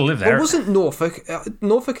 they still live there. Well, wasn't Norfolk...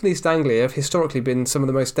 Norfolk and East Anglia have historically been some of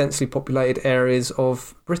the most densely populated areas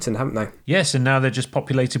of Britain, haven't they? Yes, and now they're just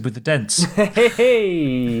populated with the dents.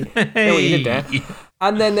 Hey! Know what you did there.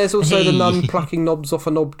 And then there's also the nun plucking knobs off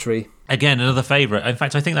a knob tree. Again, another favourite. In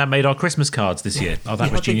fact, I think that made our Christmas cards this year. Oh,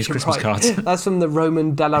 that was Genius Christmas cards. That's from the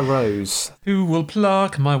Roman Della Rose. Who will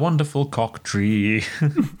pluck my wonderful cock tree?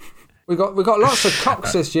 We got lots of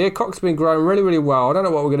cocks this year. Cocks have been growing really, really well. I don't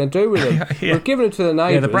know what we're going to do with them. Yeah. We've given them to the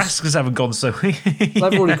neighbours. Yeah, the brassicas haven't gone so...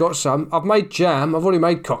 They've already got some. I've made jam. I've already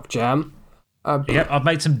made cock jam. I've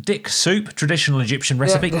made some dick soup, traditional Egyptian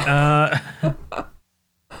recipe. I've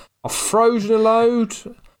frozen a load.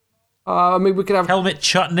 We could have... Helmet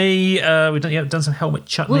chutney. We've done some helmet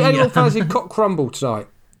chutney. Will anyone fancy cock crumble tonight?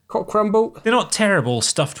 Cock crumble? They're not terrible,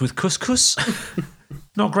 stuffed with couscous.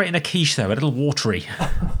 Not great in a quiche, though. A little watery.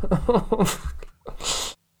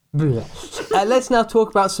 Let's now talk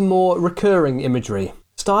about some more recurring imagery,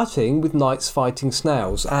 starting with knights fighting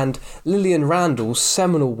snails and Lillian Randall's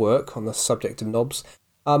seminal work on the subject of knobs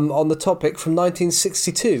on the topic from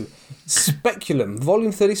 1962, Speculum,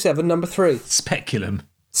 Volume 37, Number 3. Speculum?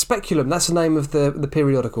 Speculum, that's the name of the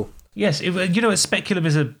periodical. Yes, speculum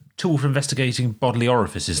is a tool for investigating bodily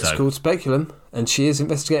orifices, though. It's called Speculum, and she is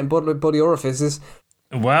investigating body orifices.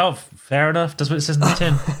 Well, fair enough. Does what it says in the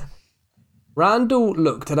tin. Randall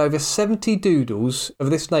looked at over 70 doodles of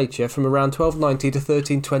this nature from around 1290 to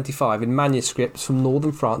 1325 in manuscripts from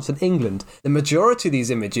northern France and England. The majority of these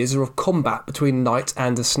images are of combat between a knight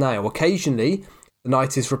and a snail. Occasionally, the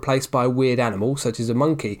knight is replaced by a weird animal, such as a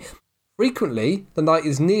monkey. Frequently, the knight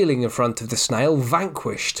is kneeling in front of the snail,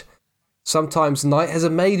 vanquished. Sometimes the knight has a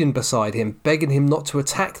maiden beside him, begging him not to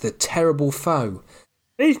attack the terrible foe.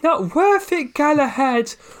 He's not worth it,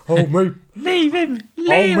 Galahad. Hold me. Leave him.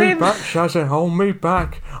 Hold me back, Shazza. Hold me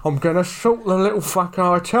back. I'm going to salt the little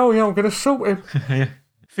fucker. I tell you, I'm going to salt him.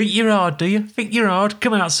 Think you're hard, do you? Think you're hard?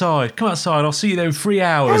 Come outside. I'll see you there in 3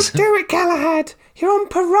 hours. Don't do it, Galahad. You're on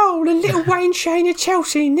parole and little Wayne Shane of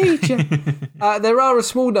Chelsea need you. There are a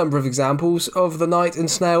small number of examples of the knight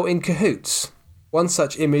and snail in cahoots. One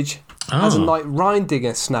such image has a knight riding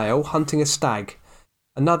a snail, hunting a stag.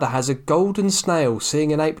 Another has a golden snail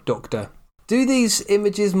seeing an ape doctor. Do these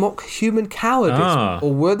images mock human cowardice,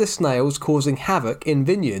 or were the snails causing havoc in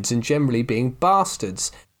vineyards and generally being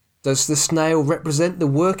bastards? Does the snail represent the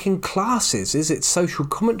working classes? Is it social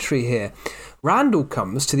commentary here? Randall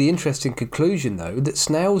comes to the interesting conclusion, though, that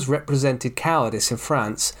snails represented cowardice in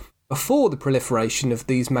France before the proliferation of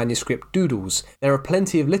these manuscript doodles. There are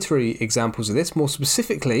plenty of literary examples of this. More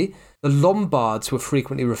specifically, the Lombards were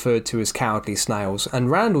frequently referred to as cowardly snails, and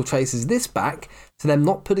Randall traces this back to them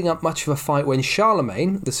not putting up much of a fight when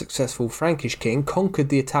Charlemagne, the successful Frankish king, conquered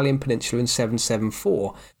the Italian peninsula in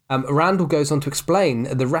 774. Randall goes on to explain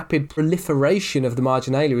the rapid proliferation of the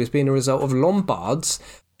marginalia as being a result of Lombards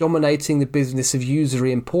dominating the business of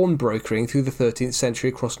usury and pawnbrokering through the 13th century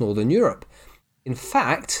across northern Europe. In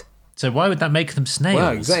fact... So why would that make them snails?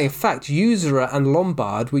 Well, exactly. In fact, usurer and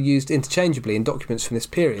Lombard were used interchangeably in documents from this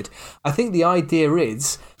period. I think the idea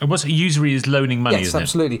is... And what's usury is loaning money, isn't it? Yes,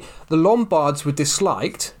 absolutely. The Lombards were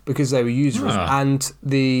disliked because they were usurers, and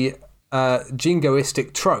the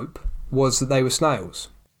jingoistic trope was that they were snails.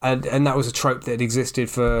 And that was a trope that had existed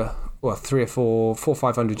for...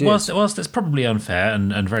 500 years. Whilst that's probably unfair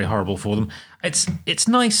and very horrible for them, it's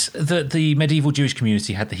nice that the medieval Jewish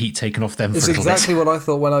community had the heat taken off them. It's exactly what I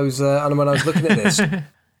thought when I was looking at this.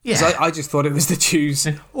 Yeah, I just thought it was the Jews.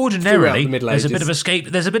 Ordinarily, the there's a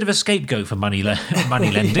bit of a scapegoat for money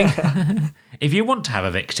lending. If you want to have a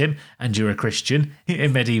victim and you're a Christian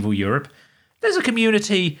in medieval Europe, there's a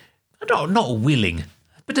community not willing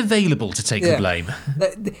but available to take the blame.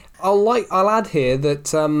 I'll add here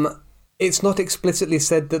that. It's not explicitly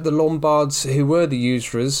said that the Lombards, who were the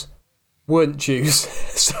usurers, weren't Jews.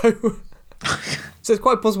 So it's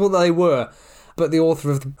quite possible that they were. But the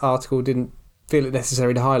author of the article didn't feel it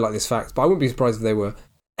necessary to highlight this fact. But I wouldn't be surprised if they were.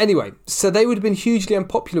 Anyway, so they would have been hugely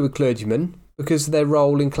unpopular with clergymen because of their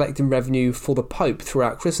role in collecting revenue for the Pope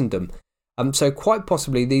throughout Christendom. So quite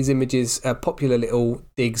possibly these images are popular little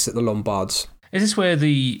digs at the Lombards. Is this where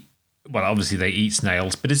obviously they eat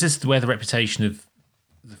snails, but is this where the reputation of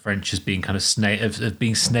the French as being kind of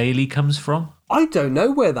being snaily comes from? I don't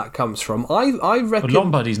know where that comes from. I reckon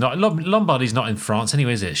Lombardy's not in France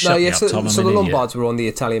anyway, is it? So the Lombards were on the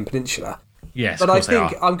Italian peninsula. Yes, but I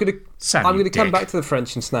think I'm going to come back to the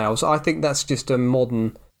French and snails. I think that's just a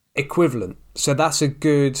modern equivalent. So that's a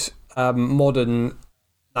good modern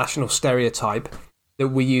national stereotype that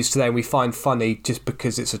we use today and we find funny just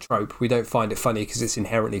because it's a trope. We don't find it funny because it's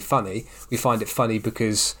inherently funny. We find it funny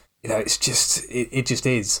because it just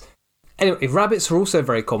is. Anyway, rabbits are also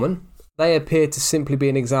very common. They appear to simply be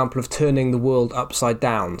an example of turning the world upside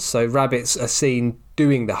down. So rabbits are seen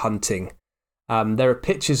doing the hunting. There are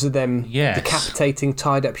pictures of them decapitating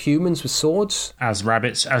tied-up humans with swords. As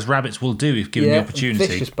rabbits will do if given the opportunity.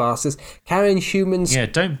 Vicious bastards. Carrying humans... Yeah,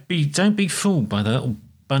 don't be fooled by the little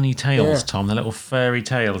bunny tails, Tom, the little furry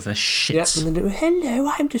tails. They're shits. Yeah, and then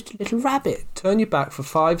hello, I'm just a little rabbit. Turn your back for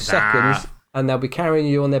 5 seconds... and they'll be carrying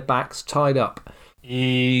you on their backs, tied up.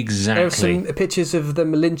 Exactly. There are some pictures of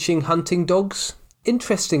them lynching hunting dogs.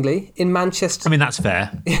 Interestingly, in Manchester... I mean, that's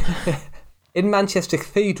fair. In Manchester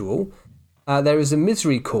Cathedral, there is a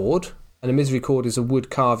misery cord, and a misery cord is a wood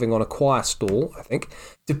carving on a choir stall, I think,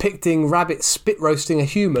 depicting rabbits spit roasting a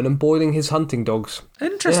human and boiling his hunting dogs.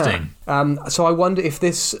 Interesting. Yeah. So I wonder if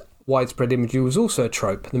this widespread imagery was also a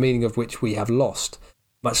trope, the meaning of which we have lost.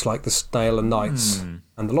 much like the Snail and Knights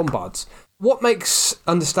and the Lombards. What makes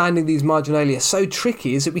understanding these marginalia so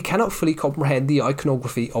tricky is that we cannot fully comprehend the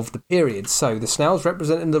iconography of the period. So the snails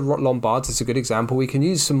representing the Lombards is a good example. We can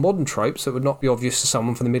use some modern tropes that would not be obvious to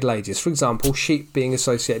someone from the Middle Ages. For example, sheep being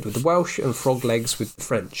associated with the Welsh and frog legs with the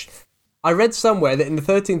French. I read somewhere that in the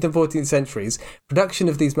 13th and 14th centuries, production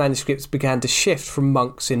of these manuscripts began to shift from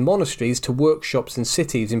monks in monasteries to workshops in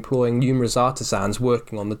cities employing numerous artisans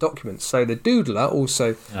working on the documents. So the doodler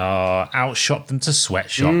also... outshot them to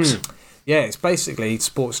sweatshops. Yeah, it's basically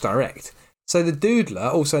Sports Direct. So the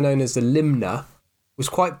doodler, also known as the limner, was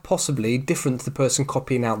quite possibly different to the person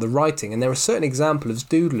copying out the writing, and there are certain examples of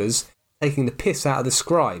doodlers taking the piss out of the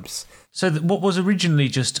scribes. So what was originally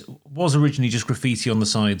just graffiti on the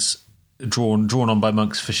sides, drawn on by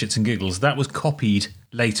monks for shits and giggles. That was copied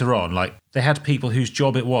later on. Like they had people whose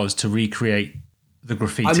job it was to recreate the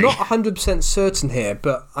graffiti. I'm not 100% certain here,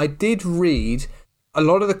 but I did read a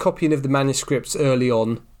lot of the copying of the manuscripts early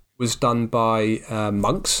on was done by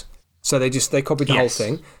monks, so they copied the whole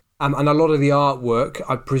thing, and a lot of the artwork,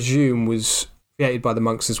 I presume, was created by the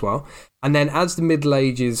monks as well. And then as the Middle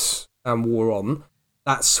Ages wore on,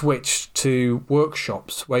 that switched to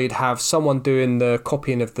workshops where you'd have someone doing the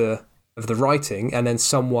copying of the writing, and then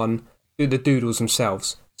someone do the doodles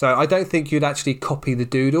themselves. So I don't think you'd actually copy the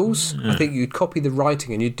doodles. I think you'd copy the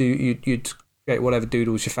writing, and you'd create whatever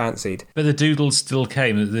doodles you fancied. But the doodles still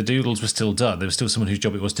came. The doodles were still done. There was still someone whose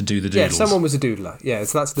job it was to do the doodles. Yeah, someone was a doodler. Yeah,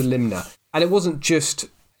 so that's the limner. And it wasn't just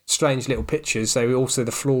strange little pictures. They were also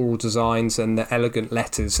the floral designs and the elegant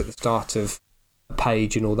letters at the start of a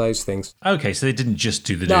page and all those things. Okay, so they didn't just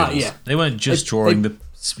do the doodles. Yeah. They weren't just drawing the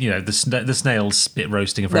snails spit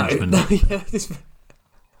roasting a Frenchman.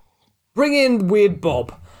 Bring in Weird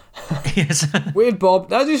Bob. Yes. Weird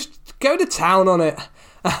Bob. Now just go to town on it.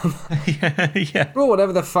 Draw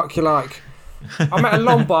whatever the fuck you like. I met a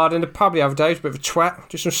Lombard in the pub the other day. He's a bit of a twat.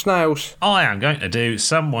 Just some snails. I am going to do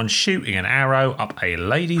someone shooting an arrow up a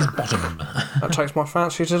lady's bottom. That takes my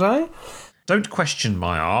fancy today. Don't question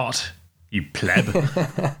my art, you pleb.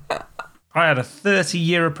 I had a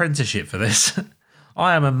 30-year apprenticeship for this.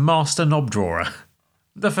 I am a master knob drawer.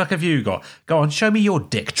 The fuck have you got? Go on, show me your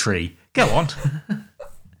dick tree. Go on.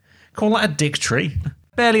 Call that a dick tree?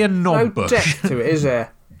 Barely a knob bush. No depth to it, is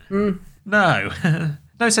there? No.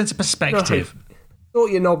 No sense of perspective. No.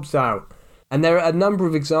 Sort your knobs out. And there are a number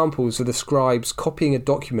of examples of the scribes copying a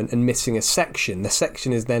document and missing a section. The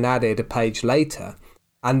section is then added a page later.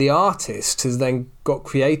 And the artist has then got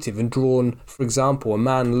creative and drawn, for example, a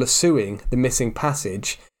man lassoing the missing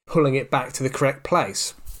passage, pulling it back to the correct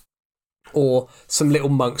place. Or some little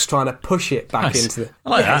monks trying to push it back into the... I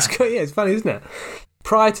like that. It's funny, isn't it?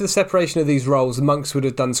 Prior to the separation of these roles, the monks would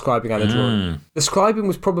have done scribing and the drawing. The scribing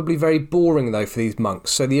was probably very boring, though, for these monks,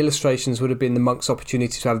 so the illustrations would have been the monks'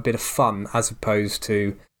 opportunity to have a bit of fun as opposed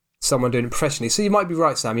to someone doing it professionally. So you might be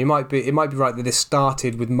right, Sam. It might be right that this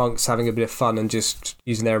started with monks having a bit of fun and just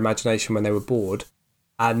using their imagination when they were bored,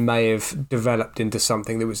 and may have developed into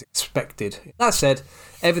something that was expected. That said,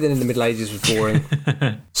 everything in the Middle Ages was boring.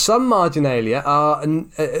 Some marginalia are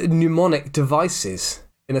mnemonic devices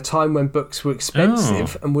in a time when books were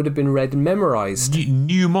expensive and would have been read and memorised.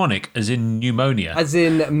 Mnemonic, as in pneumonia? As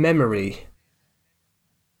in memory.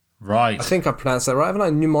 Right. I think I pronounced that right, haven't I?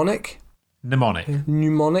 Mnemonic? Mnemonic.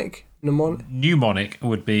 Mnemonic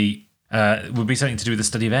would be something to do with the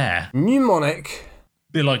study of air. Mnemonic.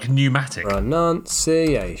 Bit like pneumatic.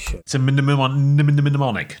 Pronunciation. It's a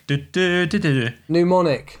mnemonic.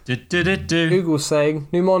 Mnemonic. Google's saying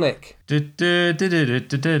mnemonic.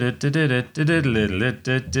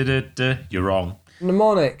 You're wrong.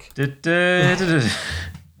 Mnemonic.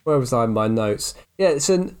 Where was I in my notes? Yeah,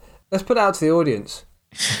 let's put it out to the audience.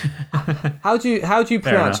 How do you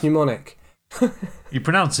pronounce mnemonic? You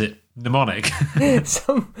pronounce it mnemonic.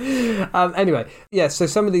 Anyway, yeah, so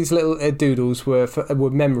some of these little doodles were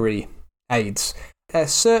memory aids.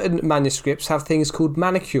 Certain manuscripts have things called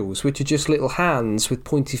manicules, which are just little hands with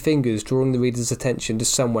pointy fingers drawing the reader's attention to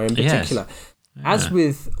somewhere in particular. Yes. Yeah. As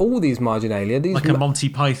with all these marginalia... like a Monty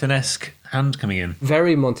Python-esque hand coming in.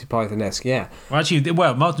 Very Monty Python-esque, yeah. Well, actually,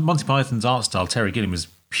 Monty Python's art style, Terry Gilliam, was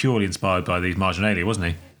purely inspired by these marginalia, wasn't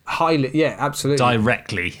he? Highly, yeah, absolutely.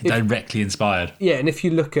 Directly inspired. Yeah, and if you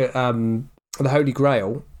look at the Holy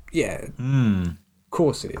Grail, yeah, of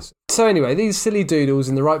course it is. So anyway, these silly doodles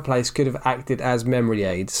in the right place could have acted as memory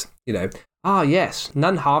aids. You know, yes,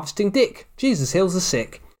 nun harvesting Dick. Jesus heals the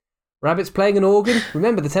sick. Rabbits playing an organ.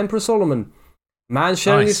 Remember the Temper of Solomon. Man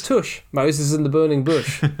showing his tush. Moses and the burning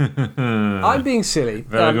bush. I'm being silly.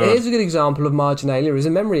 Here's a good example of marginalia as a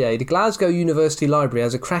memory aid. Glasgow University Library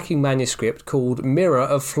has a cracking manuscript called Mirror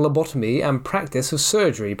of Phlebotomy and Practice of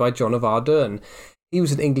Surgery by John of Ardern. He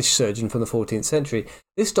was an English surgeon from the 14th century.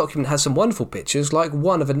 This document has some wonderful pictures, like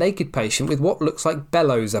one of a naked patient with what looks like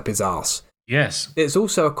bellows up his arse. Yes. There's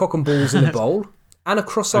also a cock and balls in a bowl and a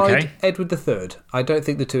cross-eyed Edward III. I don't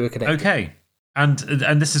think the two are connected. Okay. And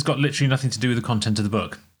this has got literally nothing to do with the content of the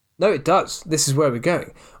book. No, it does. This is where we're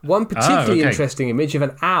going. One particularly interesting image of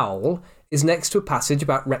an owl is next to a passage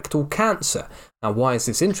about rectal cancer. Now, why is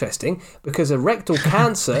this interesting? Because a rectal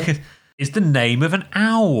cancer is the name of an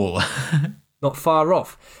owl. Not far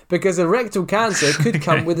off. Because a rectal cancer could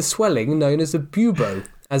come with a swelling known as a bubo,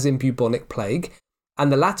 as in bubonic plague. And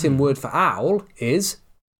the Latin word for owl is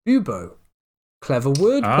bubo. Clever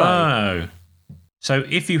wordplay. Oh. So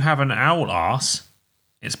if you have an owl arse,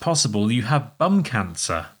 it's possible you have bum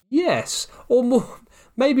cancer. Yes. Or more,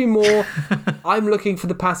 maybe more, I'm looking for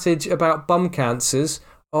the passage about bum cancers.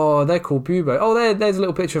 Oh, they're called bubo. Oh, there's a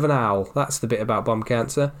little picture of an owl. That's the bit about bum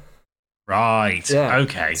cancer. Right. Yeah.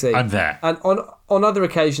 Okay. See. I'm there. And on other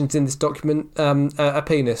occasions in this document, a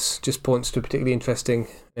penis just points to a particularly interesting,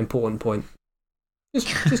 important point.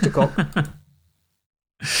 Just a cock.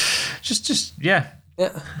 Yeah.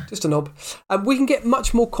 Yeah, just a knob. We can get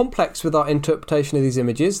much more complex with our interpretation of these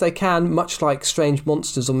images. They can, much like strange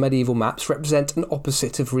monsters on medieval maps, represent an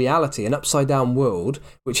opposite of reality, an upside-down world,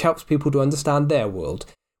 which helps people to understand their world.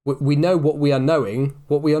 We know what we are knowing,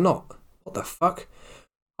 what we are not. What the fuck?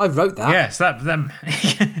 I wrote that. Yes, that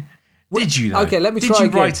Did you, though? Okay, let me Did try you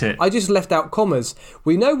again. write it? I just left out commas.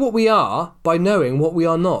 We know what we are by knowing what we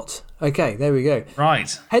are not. Okay, there we go.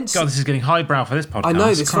 Right. Hence, God, this is getting highbrow for this podcast. I know,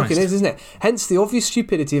 this Christ. fucking is, isn't it? Hence the obvious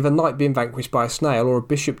stupidity of a knight being vanquished by a snail, or a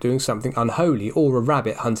bishop doing something unholy, or a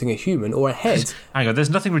rabbit hunting a human, or a head. Hang on, there's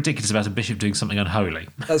nothing ridiculous about a bishop doing something unholy.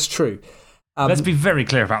 That's true. Let's be very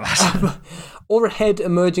clear about that. Or a head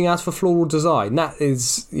emerging out of a floral design.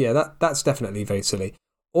 That's definitely very silly.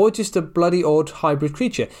 Or just a bloody odd hybrid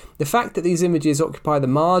creature. The fact that these images occupy the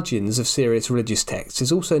margins of serious religious texts is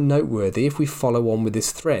also noteworthy if we follow on with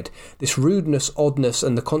this thread. This rudeness, oddness,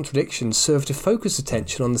 and the contradictions serve to focus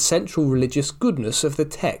attention on the central religious goodness of the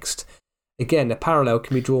text. Again, a parallel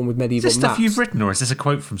can be drawn with medieval maps. Is this stuff you've written, or is this a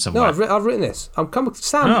quote from somewhere? No, I've written this.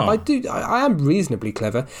 Sam, I am reasonably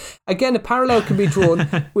clever. Again, a parallel can be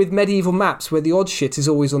drawn with medieval maps where the odd shit is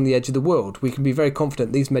always on the edge of the world. We can be very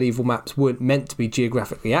confident these medieval maps weren't meant to be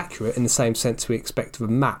geographically accurate in the same sense we expect of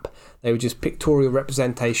a map. They were just pictorial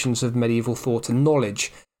representations of medieval thought and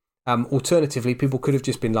knowledge. Alternatively, people could have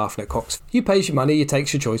just been laughing at cocks. You pays your money, you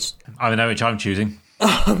takes your choice. I know which I'm choosing.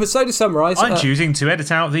 But so to summarise... I'm choosing to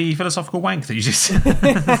edit out the philosophical wank that you just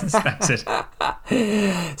spouted.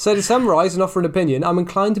 So to summarise and offer an opinion, I'm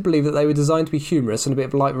inclined to believe that they were designed to be humorous and a bit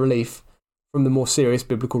of light relief from the more serious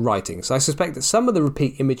biblical writings. I suspect that some of the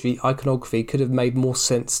repeat imagery iconography could have made more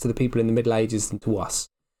sense to the people in the Middle Ages than to us.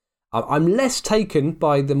 I'm less taken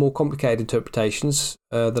by the more complicated interpretations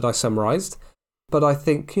that I summarised, but I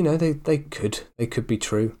think, they could be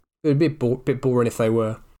true. It would be a bit boring if they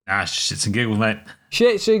were. Shits and giggles, mate.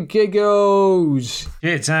 Shits and giggles.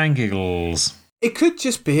 Shits and giggles. It could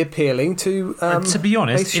just be appealing to... to be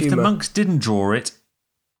honest, if humour. the monks didn't draw it,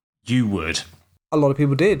 you would. A lot of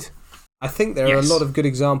people did. I think there are a lot of good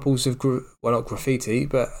examples of, not graffiti,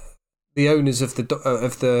 but the owners of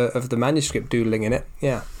the manuscript doodling in it.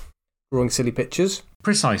 Yeah, drawing silly pictures.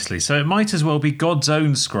 Precisely. So it might as well be God's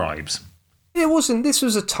own scribes. It wasn't. This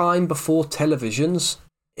was a time before televisions.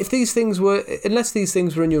 Unless these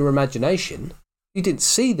things were in your imagination, you didn't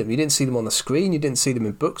see them. You didn't see them on the screen. You didn't see them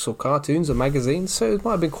in books or cartoons or magazines. So it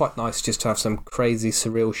might have been quite nice just to have some crazy,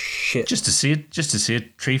 surreal shit. Just to see a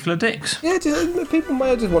tree full of dicks. Yeah, people may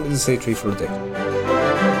have just wanted to see a tree full of dicks.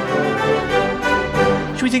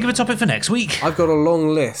 Should we think of a topic for next week? I've got a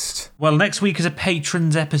long list. Well, next week is a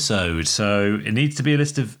patrons episode, so it needs to be a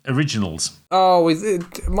list of originals. Oh,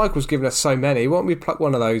 Michael's given us so many. Why don't we pluck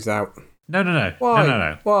one of those out? No. Why?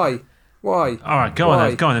 No. Why? All right, go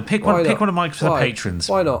on then. Pick one of Mike's for the patrons.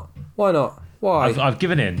 Why not? Why? I've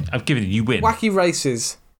given in. You win. Wacky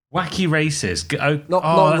races. Wacky races. Not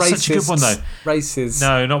that's racists. such a good one, though. Races.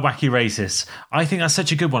 No, not wacky racists. I think that's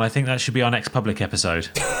such a good one. I think that should be our next public episode.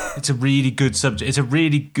 It's a really good subject. It's a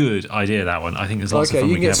really good idea, that one. I think there's lots of fun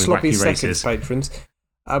we can have with wacky races. Patrons.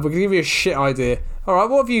 We're going to give you a shit idea. All right,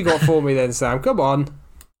 what have you got for me then, Sam? Come on.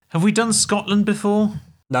 Have we done Scotland before?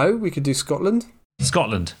 No, we could do Scotland.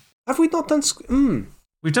 Scotland. Have we not done...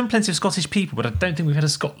 We've done plenty of Scottish people, but I don't think we've had a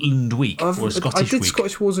Scotland week or a Scottish week. I did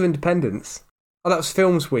Scottish Wars of Independence. Oh, that was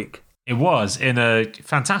Films Week. It was in a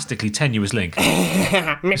fantastically tenuous link.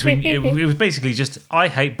 It was basically just, I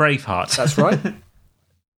hate Braveheart. That's right. Got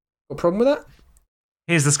a problem with that?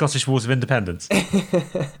 Here's the Scottish Wars of Independence.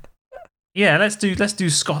 Yeah, let's do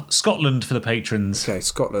Scotland for the patrons. Okay,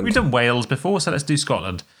 Scotland. We've done Wales before, so let's do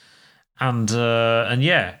Scotland. And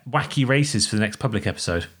yeah, wacky races for the next Public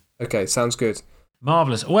episode. Okay, sounds good.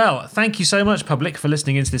 Marvellous. Well, thank you so much, Public, for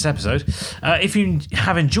listening into this episode. If you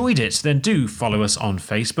have enjoyed it, then do follow us on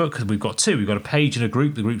Facebook, because we've got two. We've got a page and a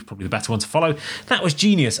group. The group's probably the better one to follow. That Was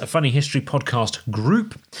Genius, a funny history podcast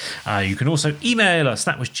group. You can also email us,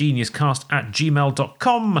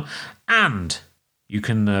 thatwasgeniuscast@gmail.com. And you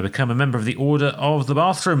can become a member of the Order of the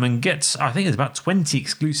Bathroom and get, I think it's about 20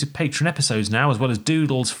 exclusive patron episodes now, as well as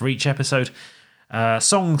doodles for each episode.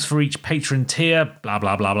 Songs for each patron tier, blah,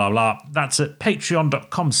 blah, blah, blah, blah. That's at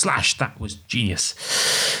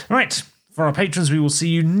patreon.com/thatwasgenius. Right, for our patrons, we will see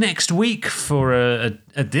you next week for a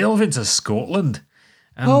delve into Scotland.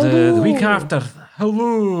 And the week after,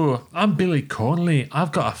 hello, I'm Billy Connolly.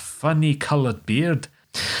 I've got a funny coloured beard.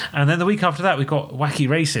 And then the week after that, we've got Wacky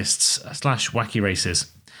Racists /Wacky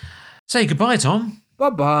Races. Say goodbye, Tom.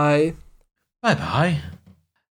 Bye-bye. Bye-bye.